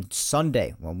 Eastern. And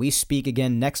Sunday, when we speak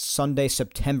again next Sunday,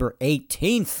 September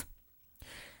 18th,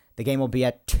 the game will be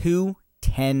at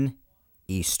 2:10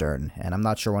 Eastern. And I'm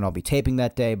not sure when I'll be taping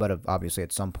that day, but obviously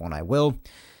at some point I will.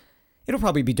 It'll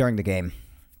probably be during the game.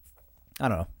 I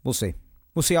don't know. We'll see.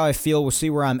 We'll see how I feel. We'll see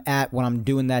where I'm at when I'm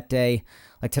doing that day.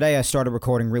 Like today, I started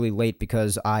recording really late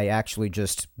because I actually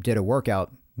just did a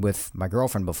workout with my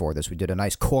girlfriend before this. We did a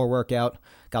nice core workout,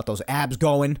 got those abs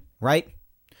going, right?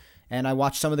 And I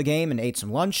watched some of the game and ate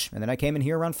some lunch, and then I came in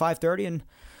here around 5:30 and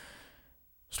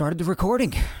started the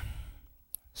recording.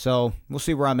 So we'll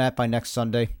see where I'm at by next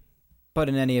Sunday. But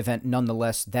in any event,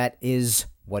 nonetheless, that is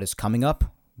what is coming up,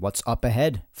 what's up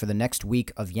ahead for the next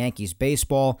week of Yankees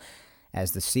baseball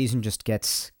as the season just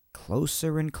gets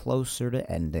closer and closer to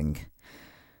ending,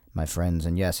 my friends.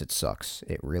 And yes, it sucks.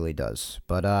 It really does.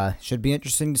 But should be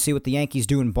interesting to see what the Yankees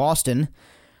do in Boston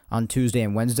on Tuesday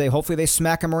and Wednesday. Hopefully they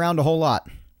smack them around a whole lot.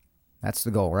 That's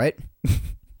the goal, right?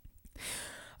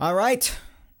 All right.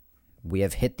 We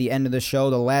have hit the end of the show,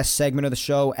 the last segment of the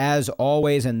show, as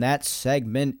always, and that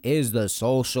segment is the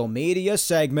social media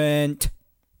segment,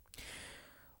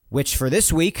 which for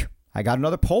this week, I got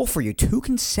another poll for you. 2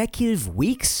 consecutive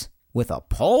weeks with a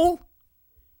poll?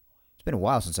 It's been a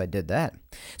while since I did that.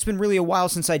 It's been really a while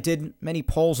since I did many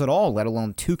polls at all, let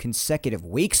alone 2 consecutive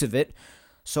weeks of it.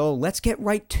 So let's get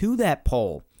right to that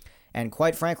poll. And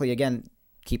quite frankly, again,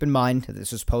 keep in mind,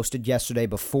 this was posted yesterday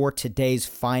before today's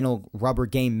final rubber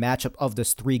game matchup of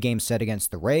this 3-game set against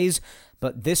the Rays.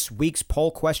 But this week's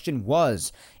poll question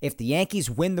was, if the Yankees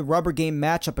win the rubber game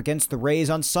matchup against the Rays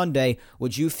on Sunday,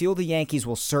 would you feel the Yankees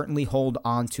will certainly hold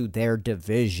on to their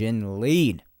division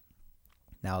lead?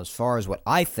 Now, as far as what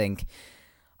I think,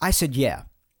 I said yeah.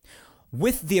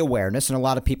 With the awareness, and a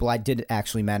lot of people, I did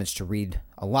actually manage to read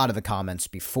a lot of the comments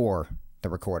before the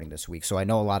recording this week, so I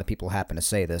know a lot of people happen to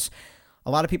say this. A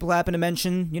lot of people happen to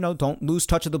mention, don't lose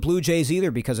touch of the Blue Jays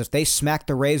either, because if they smack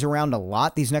the Rays around a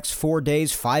lot these next 4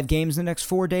 days, 5 games in the next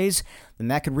 4 days, then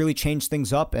that could really change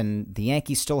things up, and the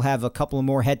Yankees still have a couple of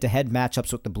more head-to-head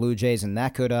matchups with the Blue Jays, and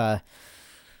that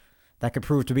could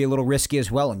prove to be a little risky as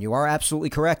well, and you are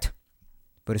absolutely correct.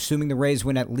 But assuming the Rays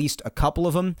win at least a couple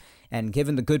of them, and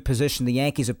given the good position the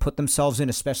Yankees have put themselves in,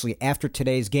 especially after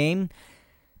today's game,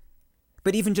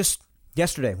 but even just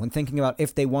yesterday, when thinking about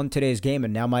if they won today's game,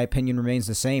 and now my opinion remains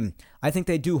the same, I think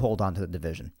they do hold on to the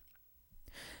division.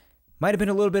 Might have been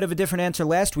a little bit of a different answer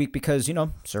last week because,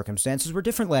 circumstances were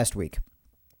different last week.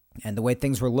 And the way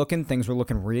things were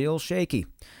looking real shaky.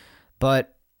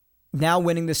 But now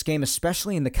winning this game,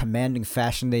 especially in the commanding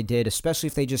fashion they did, especially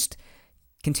if they just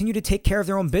continue to take care of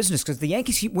their own business, because the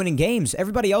Yankees keep winning games.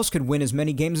 Everybody else could win as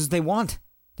many games as they want.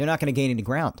 They're not going to gain any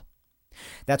ground.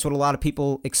 That's what a lot of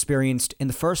people experienced in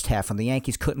the first half when the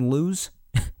Yankees couldn't lose.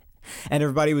 And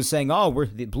everybody was saying,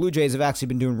 the Blue Jays have actually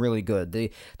been doing really good. The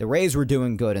Rays were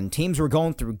doing good, and teams were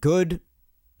going through good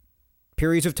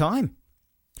periods of time.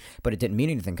 But it didn't mean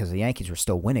anything because the Yankees were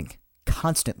still winning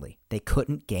constantly. They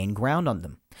couldn't gain ground on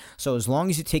them. So as long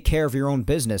as you take care of your own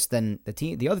business, then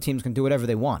the other teams can do whatever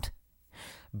they want.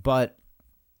 But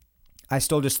I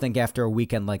still just think after a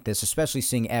weekend like this, especially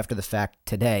seeing after the fact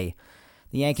today,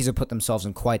 the Yankees have put themselves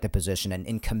in quite the position and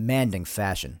in commanding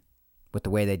fashion with the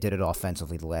way they did it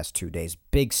offensively the last 2 days.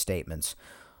 Big statements.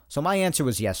 So my answer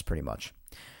was yes, pretty much.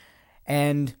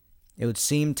 And it would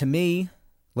seem to me,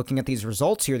 looking at these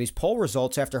results here, these poll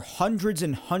results, after hundreds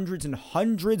and hundreds and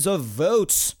hundreds of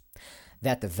votes,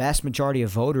 that the vast majority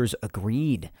of voters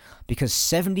agreed, because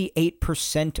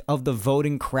 78% of the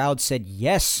voting crowd said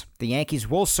yes, the Yankees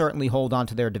will certainly hold on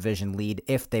to their division lead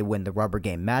if they win the rubber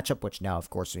game matchup, which now,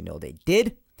 of course, we know they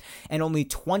did. And only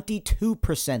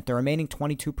 22%, the remaining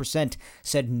 22%,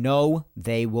 said no,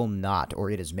 they will not, or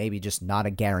it is maybe just not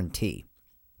a guarantee.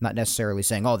 Not necessarily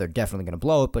saying, they're definitely going to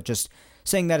blow it, but just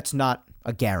saying that it's not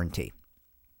a guarantee.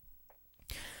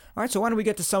 All right, so why don't we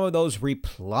get to some of those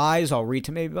replies? I'll read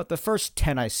to maybe about the first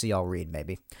 10 I see I'll read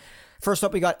maybe. First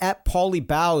up, we got at Paulie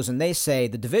Bows, and they say,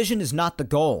 the division is not the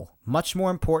goal. Much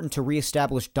more important to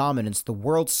reestablish dominance. The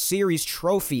World Series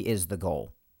trophy is the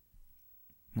goal.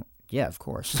 Well, yeah, of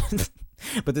course.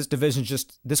 But this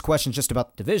question's just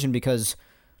about the division because,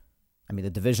 the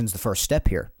division's the first step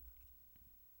here.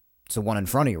 It's the one in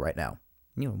front of you right now.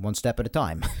 One step at a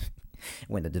time.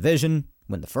 Win the division,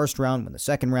 win the first round, win the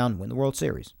second round, win the World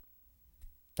Series.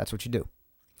 That's what you do.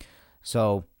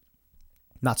 So,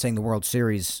 not saying the World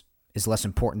Series is less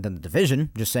important than the division,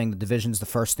 just saying the division's the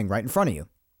first thing right in front of you.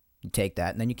 You take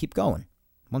that and then you keep going,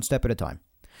 one step at a time.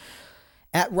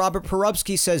 At Robert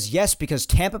Porubsky says yes because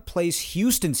Tampa plays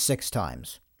Houston 6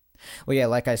 times. Well, yeah,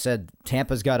 like I said,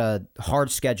 Tampa's got a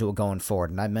hard schedule going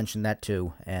forward, and I mentioned that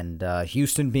too. And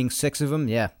Houston being 6 of them,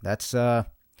 yeah, that's that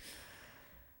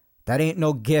ain't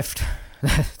no gift.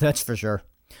 That's for sure.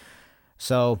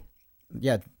 So,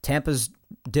 yeah, Tampa's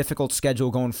difficult schedule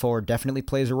going forward definitely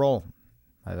plays a role.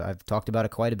 I've talked about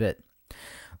it quite a bit.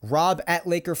 Rob at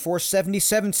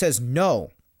Laker477 says no.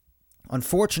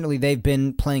 Unfortunately, they've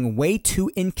been playing way too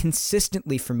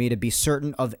inconsistently for me to be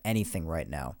certain of anything right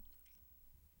now.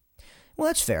 Well,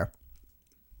 that's fair.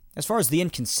 As far as the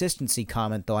inconsistency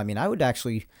comment, though, I would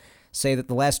actually say that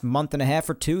the last month and a half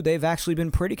or 2, they've actually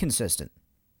been pretty consistent.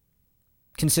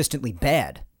 Consistently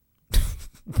bad.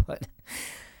 But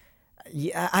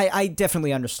yeah, I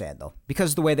definitely understand, though.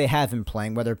 Because the way they have been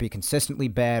playing, whether it be consistently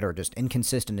bad or just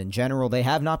inconsistent in general, they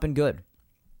have not been good.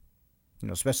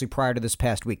 Especially prior to this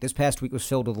past week. This past week was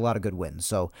filled with a lot of good wins.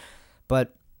 So,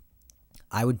 but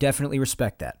I would definitely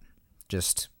respect that.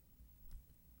 Just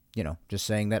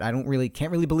saying that I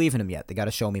can't really believe in them yet. They got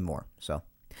to show me more. So,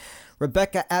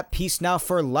 Rebecca at Peace Now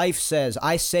for Life says,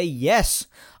 I say yes.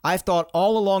 I've thought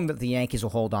all along that the Yankees will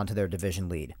hold on to their division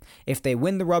lead. If they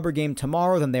win the rubber game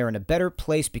tomorrow, then they're in a better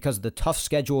place because of the tough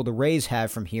schedule the Rays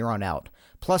have from here on out.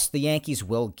 Plus, the Yankees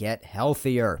will get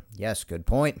healthier. Yes, good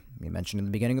point. We mentioned in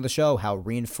the beginning of the show how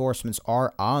reinforcements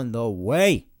are on the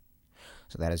way.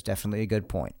 So that is definitely a good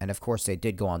point. And of course, they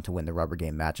did go on to win the rubber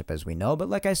game matchup, as we know. But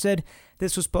like I said,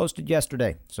 this was posted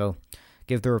yesterday. So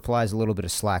give the replies a little bit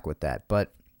of slack with that.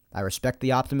 But I respect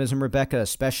the optimism, Rebecca,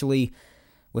 especially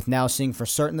with now seeing for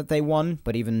certain that they won,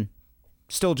 but even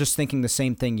still just thinking the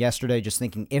same thing yesterday, just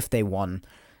thinking if they won.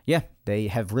 Yeah, they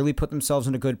have really put themselves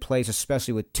in a good place,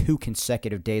 especially with 2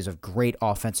 consecutive days of great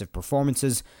offensive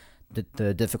performances.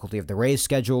 The difficulty of the Rays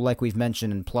schedule, like we've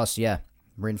mentioned, and plus, yeah,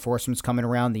 reinforcements coming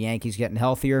around, the Yankees getting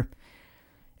healthier.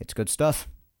 It's good stuff.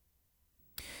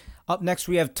 Up next,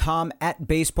 we have Tom at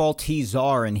Baseball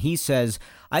Czar, and he says,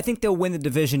 I think they'll win the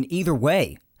division either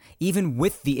way. Even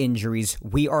with the injuries,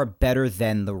 we are better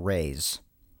than the Rays.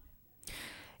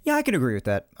 Yeah, I can agree with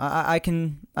that. I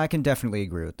can definitely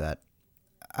agree with that.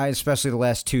 Especially the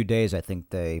last 2 days, I think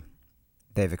they've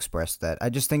expressed that. I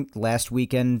just think last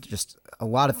weekend, just a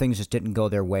lot of things just didn't go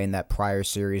their way in that prior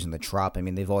series in the Trop. I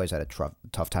mean, they've always had a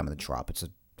tough time in the Trop. It's a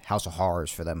house of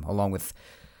horrors for them, along with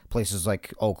places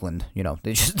like Oakland. You know,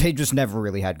 they just never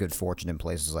really had good fortune in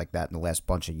places like that in the last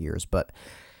bunch of years. But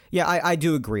yeah, I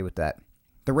do agree with that.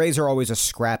 The Rays are always a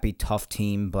scrappy, tough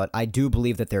team, but I do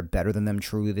believe that they're better than them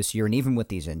truly this year, and even with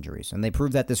these injuries. And they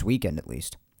proved that this weekend, at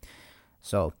least.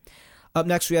 So, up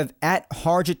next we have at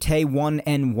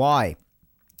Harjate1NY.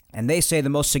 And they say the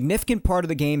most significant part of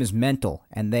the game is mental,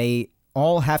 and they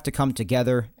all have to come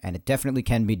together, and it definitely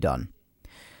can be done.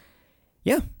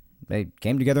 Yeah, they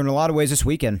came together in a lot of ways this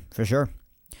weekend, for sure.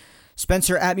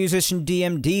 Spencer at Musician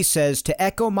DMD says, to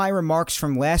echo my remarks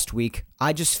from last week,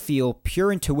 I just feel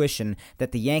pure intuition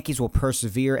that the Yankees will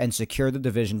persevere and secure the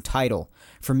division title.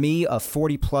 For me, a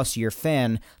 40-plus year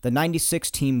fan, the 96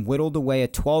 team whittled away a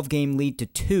 12-game lead to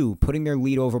 2, putting their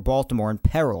lead over Baltimore in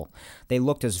peril. They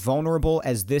looked as vulnerable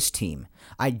as this team.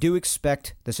 I do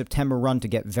expect the September run to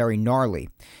get very gnarly.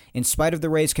 In spite of the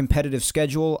Rays' competitive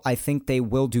schedule, I think they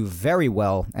will do very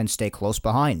well and stay close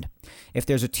behind. If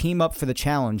there's a team up for the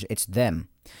challenge, it's them.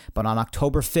 But on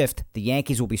October 5th, the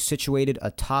Yankees will be situated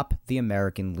atop the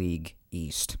American League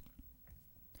East.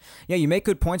 Yeah, you make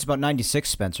good points about 96,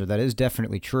 Spencer. That is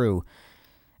definitely true.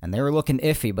 And they were looking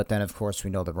iffy, but then, of course,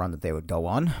 we know the run that they would go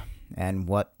on and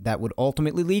what that would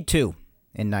ultimately lead to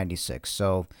in 96.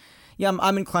 So, yeah,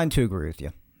 I'm inclined to agree with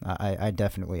you. I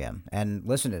definitely am. And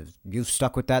listen, if you've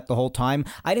stuck with that the whole time.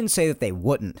 I didn't say that they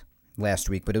wouldn't last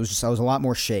week, but I was a lot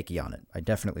more shaky on it. I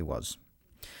definitely was.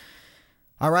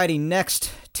 Alrighty,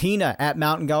 next, Tina at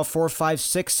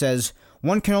MountainGal456 says,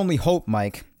 one can only hope,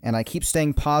 Mike, and I keep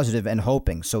staying positive and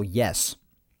hoping, so yes.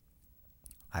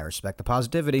 I respect the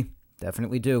positivity.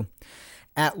 Definitely do.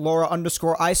 At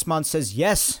Laura_Icemont says,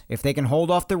 yes, if they can hold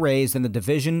off the Rays, then the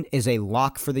division is a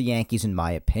lock for the Yankees, in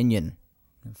my opinion.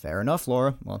 Fair enough,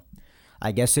 Laura. Well,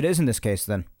 I guess it is in this case,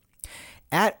 then.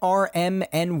 At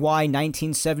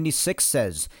RMNY1976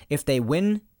 says, if they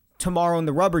win tomorrow in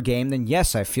the rubber game, then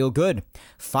yes, I feel good.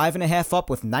 5.5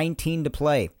 up with 19 to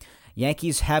play.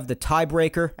 Yankees have the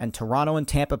tiebreaker, and Toronto and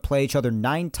Tampa play each other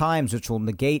 9 times, which will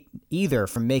negate either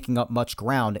from making up much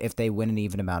ground if they win an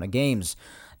even amount of games.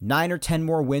 9 or 10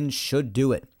 more wins should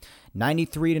do it.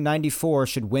 93 to 94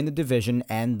 should win the division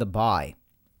and the bye.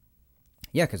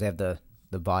 Yeah, because they have the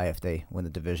bye if they win the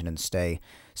division and stay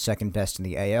second best in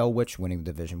the AL, which winning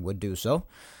the division would do so.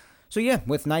 So yeah,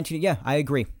 with 19, yeah, I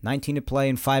agree. 19 to play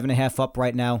and 5.5 up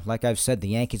right now. Like I've said, the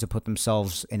Yankees have put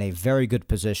themselves in a very good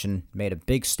position, made a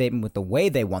big statement with the way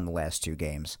they won the last 2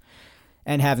 games.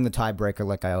 And having the tiebreaker,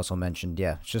 like I also mentioned,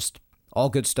 yeah, it's just all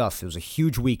good stuff. It was a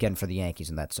huge weekend for the Yankees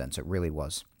in that sense. It really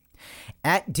was.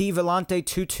 At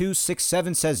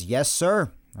DValente2267 says, yes,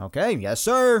 sir. Okay, yes,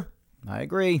 sir. I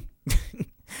agree.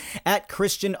 At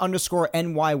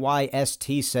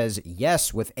Christian_NYYST says,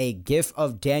 yes, with a gif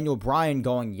of Daniel Bryan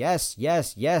going, yes,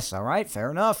 yes, yes. All right, fair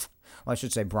enough. Well, I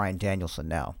should say Bryan Danielson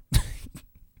now.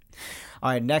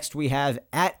 All right, next we have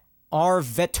at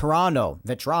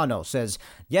Veterano says,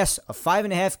 yes, a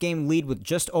 5.5 game lead with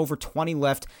just over 20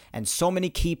 left and so many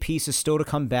key pieces still to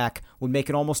come back would make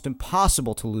it almost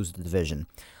impossible to lose the division.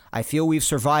 I feel we've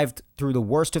survived through the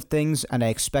worst of things, and I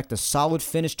expect a solid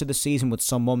finish to the season with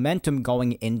some momentum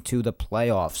going into the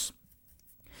playoffs.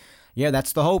 Yeah,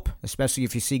 that's the hope, especially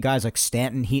if you see guys like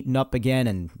Stanton heating up again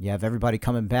and you have everybody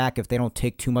coming back if they don't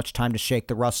take too much time to shake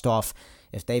the rust off,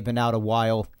 if they've been out a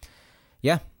while.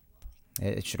 Yeah,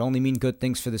 it should only mean good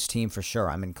things for this team for sure.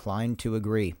 I'm inclined to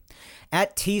agree.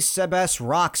 At T-Sebas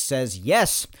Rocks says,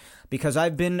 yes, because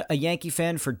I've been a Yankee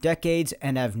fan for decades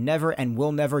and have never and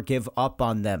will never give up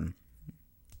on them.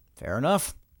 Fair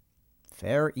enough.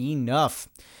 Fair enough.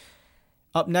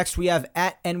 Up next, we have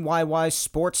at NYY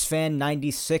SportsFan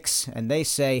 96, and they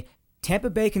say, Tampa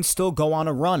Bay can still go on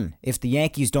a run if the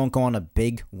Yankees don't go on a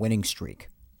big winning streak.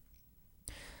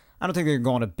 I don't think they're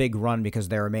going on a big run because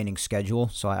of their remaining schedule,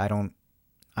 so I don't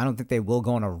think they will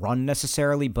go on a run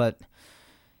necessarily, but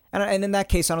And in that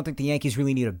case, I don't think the Yankees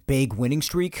really need a big winning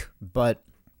streak. But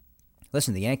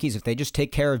listen, the Yankees, if they just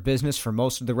take care of business for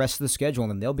most of the rest of the schedule,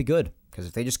 then they'll be good. Because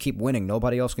if they just keep winning,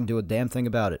 nobody else can do a damn thing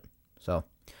about it. So,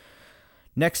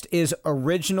 next is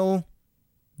Original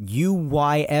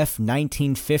UYF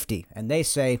 1950. And they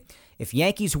say, if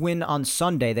Yankees win on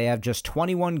Sunday, they have just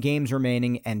 21 games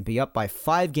remaining and be up by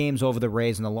 5 games over the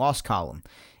Rays in the loss column.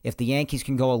 If the Yankees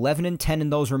can go 11-10 in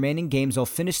those remaining games, they'll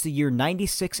finish the year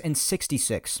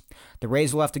 96-66. The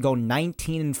Rays will have to go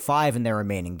 19-5 in their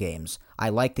remaining games. I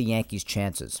like the Yankees'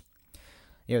 chances.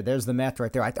 Yeah, there's the math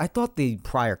right there. I thought the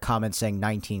prior comment saying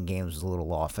 19 games was a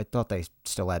little off. I thought they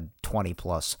still had 20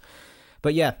 plus.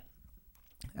 But yeah,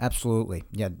 absolutely.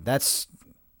 Yeah, that's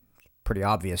pretty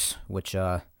obvious which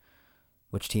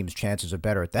team's chances are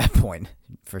better at that point,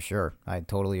 for sure. I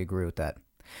totally agree with that.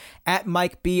 At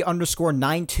Mike B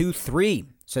 _923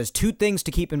 says 2 things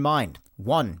to keep in mind.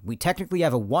 1, we technically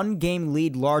have a 1-game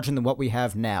lead larger than what we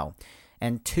have now.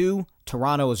 And 2,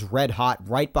 Toronto is red hot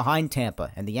right behind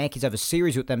Tampa, and the Yankees have a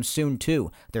series with them soon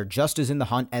too. They're just as in the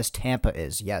hunt as Tampa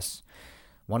is, yes.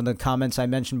 One of the comments I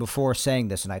mentioned before saying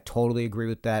this, and I totally agree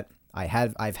with that.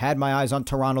 I've had my eyes on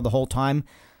Toronto the whole time.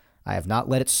 I have not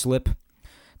let it slip.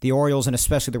 The Orioles and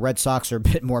especially the Red Sox are a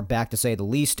bit more back, to say the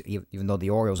least, even though the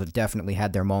Orioles have definitely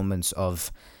had their moments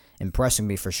of impressing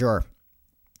me for sure.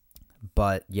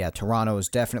 But yeah, Toronto is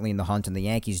definitely in the hunt, and the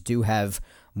Yankees do have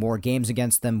more games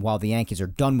against them while the Yankees are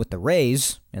done with the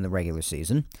Rays in the regular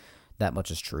season. That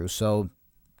much is true, so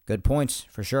good points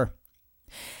for sure.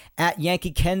 At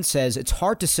Yankee Ken says, it's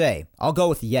hard to say. I'll go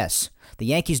with yes. The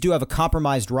Yankees do have a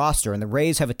compromised roster, and the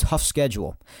Rays have a tough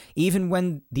schedule. Even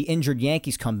when the injured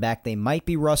Yankees come back, they might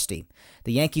be rusty.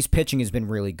 The Yankees' pitching has been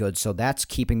really good, so that's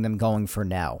keeping them going for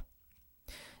now.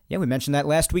 Yeah, we mentioned that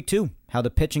last week too, how the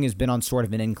pitching has been on sort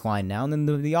of an incline now, and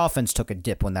then the offense took a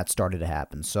dip when that started to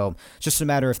happen. So it's just a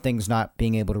matter of things not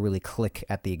being able to really click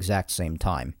at the exact same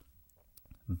time.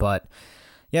 But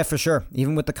yeah, for sure.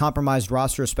 Even with the compromised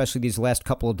roster, especially these last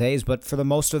couple of days, but for the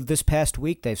most of this past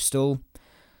week, they've still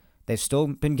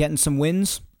been getting some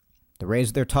wins. The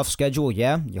Rays, their tough schedule,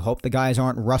 yeah. You hope the guys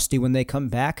aren't rusty when they come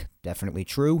back. Definitely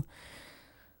true.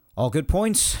 All good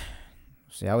points.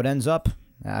 See how it ends up.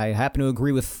 I happen to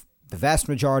agree with the vast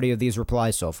majority of these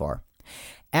replies so far.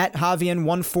 At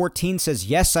Javian114 says,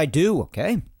 yes, I do.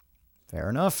 Okay, fair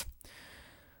enough.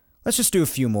 Let's just do a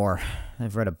few more.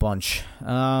 I've read a bunch.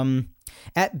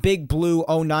 At Big Blue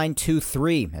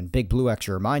 0923, and Big Blue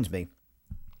actually reminds me,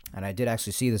 and I did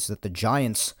actually see this, that the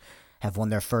Giants have won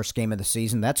their first game of the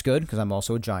season. That's good, because I'm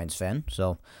also a Giants fan,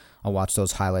 so I'll watch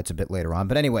those highlights a bit later on.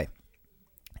 But anyway,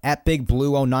 at Big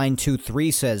Blue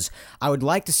 0923 says, I would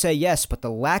like to say yes, but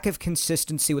the lack of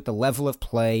consistency with the level of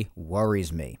play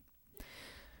worries me.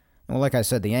 Well, like I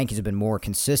said, the Yankees have been more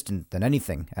consistent than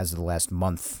anything as of the last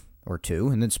month or two,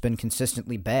 and it's been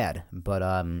consistently bad. But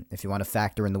if you want to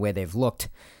factor in the way they've looked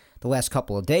the last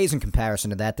couple of days in comparison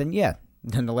to that, then yeah,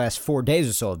 then the last 4 days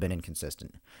or so have been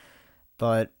inconsistent.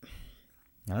 But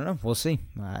I don't know. We'll see.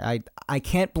 I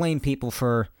can't blame people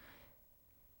for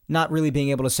not really being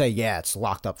able to say, yeah, it's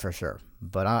locked up for sure.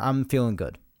 But I'm feeling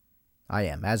good. I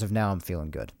am. As of now, I'm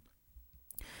feeling good.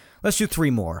 Let's do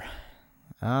 3 more.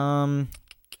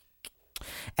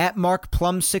 At Mark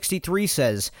Plum 63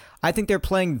 says, I think they're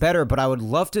playing better, but I would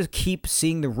love to keep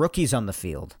seeing the rookies on the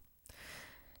field.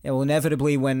 Yeah, well,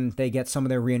 inevitably, when they get some of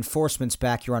their reinforcements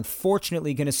back, you're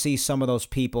unfortunately going to see some of those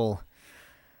people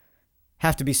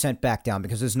have to be sent back down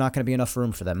because there's not going to be enough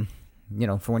room for them. You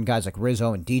know, for when guys like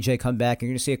Rizzo and DJ come back, you're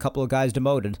going to see a couple of guys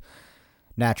demoted,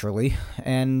 naturally,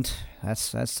 and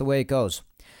that's the way it goes.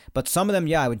 But some of them,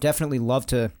 yeah, I would definitely love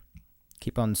to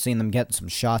keep on seeing them get some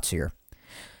shots here.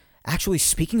 Actually,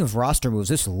 speaking of roster moves,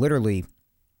 this literally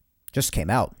just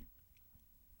came out.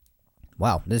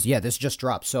 Wow, this just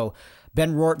dropped. So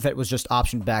Ben Rortvedt was just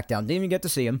optioned back down. Didn't even get to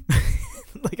see him.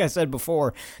 Like I said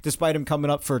before, despite him coming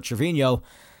up for Trevino,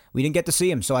 we didn't get to see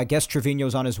him. So I guess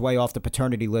Trevino's on his way off the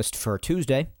paternity list for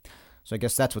Tuesday. So I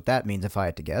guess that's what that means if I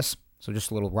had to guess. So just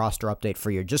a little roster update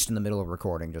for you just in the middle of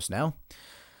recording just now.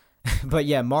 But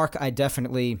yeah, Mark, I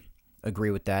definitely agree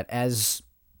with that. As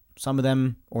some of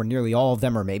them, or nearly all of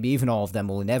them, or maybe even all of them,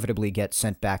 will inevitably get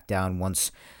sent back down once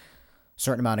a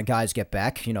certain amount of guys get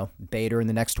back. You know, Bader in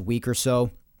the next week or so,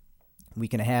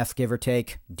 week and a half, give or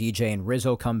take. DJ and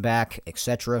Rizzo come back,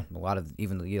 etc. A lot of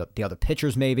even the other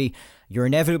pitchers, maybe. You're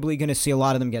inevitably going to see a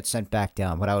lot of them get sent back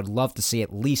down, but I would love to see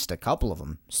at least a couple of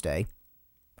them stay.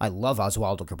 I love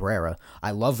Oswaldo Cabrera.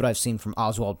 I love what I've seen from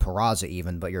Oswald Peraza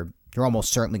even, but you're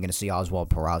almost certainly going to see Oswald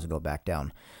Peraza go back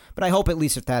down. But I hope at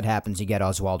least if that happens, you get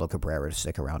Oswaldo Cabrera to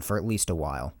stick around for at least a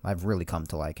while. I've really come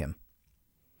to like him.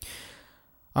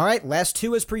 All right, last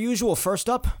two as per usual. First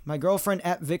up, my girlfriend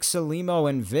at Vic Salimo,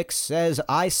 and Vic says,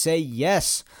 I say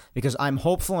yes, because I'm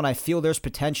hopeful and I feel there's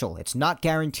potential. It's not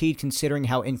guaranteed considering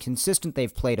how inconsistent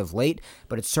they've played of late,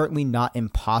 but it's certainly not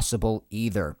impossible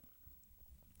either.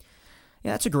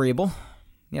 Yeah, that's agreeable.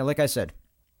 Yeah, like I said,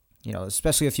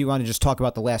 especially if you want to just talk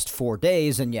about the last 4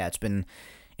 days, and yeah, it's been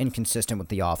inconsistent with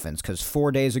the offense, because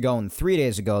 4 days ago and 3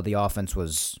 days ago, the offense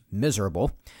was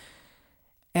miserable.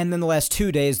 And then the last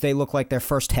 2 days, they look like their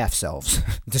first half selves,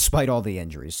 despite all the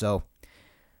injuries. So,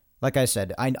 like I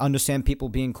said, I understand people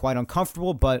being quite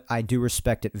uncomfortable, but I do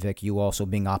respect it, Vic, you also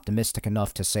being optimistic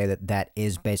enough to say that that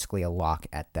is basically a lock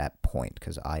at that point,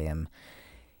 because I am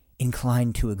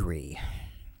inclined to agree.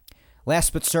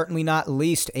 Last but certainly not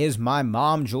least is my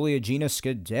mom, Julia Gina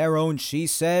Scudero, and she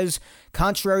says,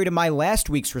 contrary to my last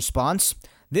week's response,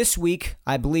 this week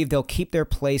I believe they'll keep their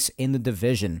place in the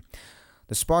division.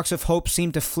 The sparks of hope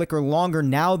seem to flicker longer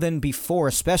now than before,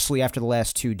 especially after the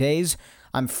last 2 days.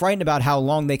 I'm frightened about how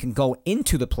long they can go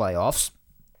into the playoffs,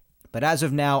 but as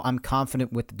of now, I'm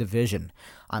confident with the division.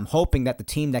 I'm hoping that the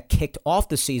team that kicked off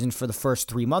the season for the first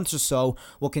 3 months or so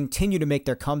will continue to make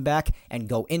their comeback and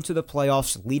go into the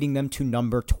playoffs, leading them to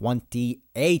number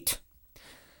 28.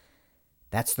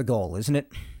 That's the goal, isn't it?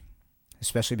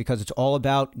 Especially because it's all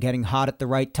about getting hot at the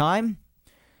right time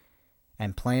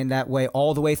and playing that way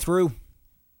all the way through.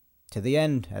 To the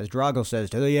end, as Drago says,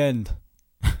 to the end.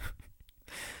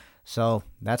 So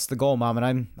that's the goal, Mom,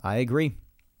 and I agree.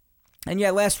 And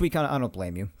yeah, last week I don't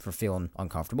blame you for feeling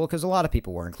uncomfortable, because a lot of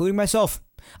people were, including myself.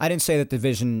 I didn't say that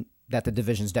the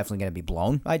division's definitely going to be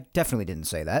blown. I definitely didn't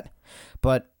say that.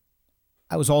 But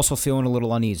I was also feeling a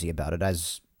little uneasy about it,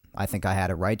 as I think I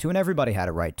had a right to, and everybody had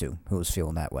a right to who was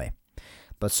feeling that way.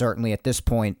 But certainly at this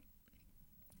point,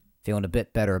 feeling a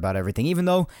bit better about everything, even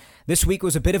though this week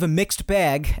was a bit of a mixed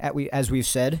bag, as we've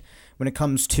said, when it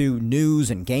comes to news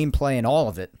and gameplay and all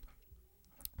of it.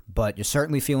 But you're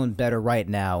certainly feeling better right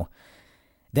now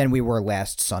than we were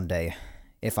last Sunday,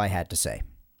 if I had to say.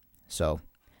 So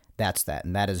that's that,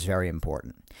 and that is very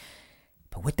important.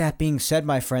 But with that being said,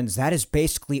 my friends, that is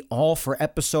basically all for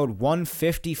episode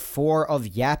 154 of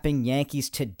Yapping Yankees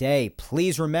today.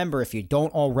 Please remember, if you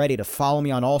don't already, to follow me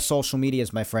on all social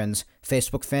medias, my friends.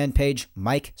 Facebook fan page,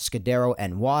 Mike Scudero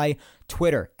NY,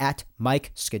 Twitter at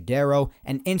Mike Scudero,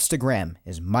 and Instagram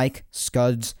is Mike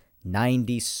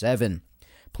Scuds97.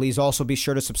 Please also be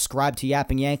sure to subscribe to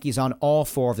Yapping Yankees on all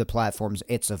 4 of the platforms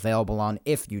it's available on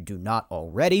if you do not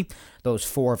already. Those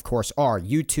 4, of course, are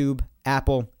YouTube,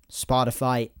 Apple,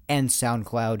 Spotify, and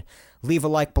SoundCloud. Leave a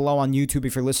like below on YouTube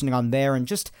if you're listening on there, and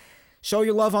just show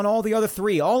your love on all the other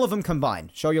 3, all of them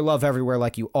combined. Show your love everywhere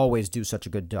like you always do such a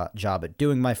good job at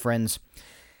doing, my friends.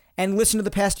 And listen to the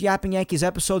past Yapping Yankees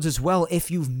episodes as well if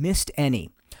you've missed any.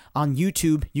 On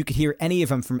YouTube, you could hear any of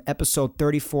them from episode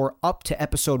 34 up to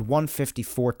episode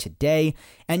 154 today,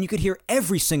 and you could hear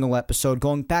every single episode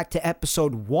going back to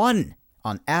episode 1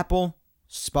 on Apple,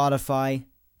 Spotify,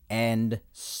 and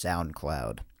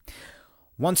SoundCloud.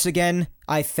 Once again,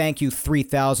 I thank you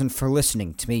 3,000 for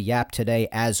listening to me yap today.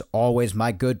 As always,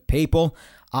 my good people,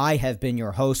 I have been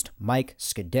your host, Mike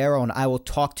Scudero, and I will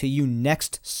talk to you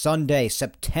next Sunday,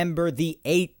 September the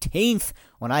 18th,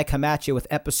 when I come at you with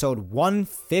episode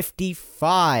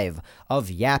 155 of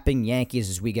Yapping Yankees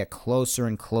as we get closer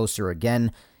and closer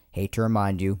again. Hate to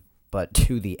remind you, but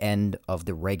to the end of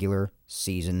the regular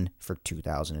season for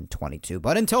 2022.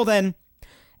 But until then,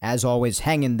 as always,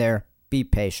 hang in there. Be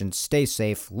patient, stay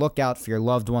safe, look out for your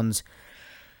loved ones,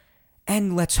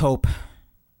 and let's hope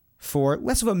for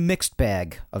less of a mixed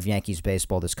bag of Yankees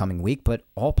baseball this coming week, but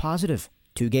all positive.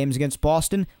 2 games against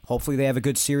Boston. Hopefully they have a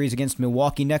good series against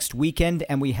Milwaukee next weekend,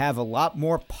 and we have a lot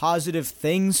more positive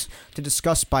things to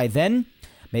discuss by then.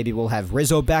 Maybe we'll have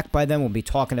Rizzo back by then. We'll be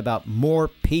talking about more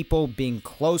people being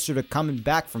closer to coming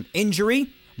back from injury,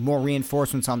 more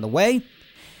reinforcements on the way,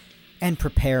 and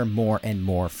prepare more and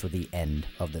more for the end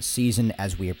of the season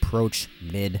as we approach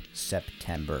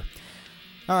mid-September.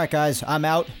 All right, guys, I'm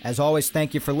out. As always,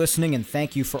 thank you for listening, and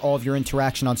thank you for all of your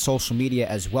interaction on social media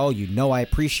as well. You know I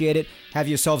appreciate it. Have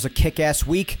yourselves a kick-ass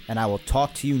week, and I will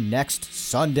talk to you next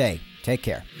Sunday. Take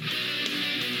care.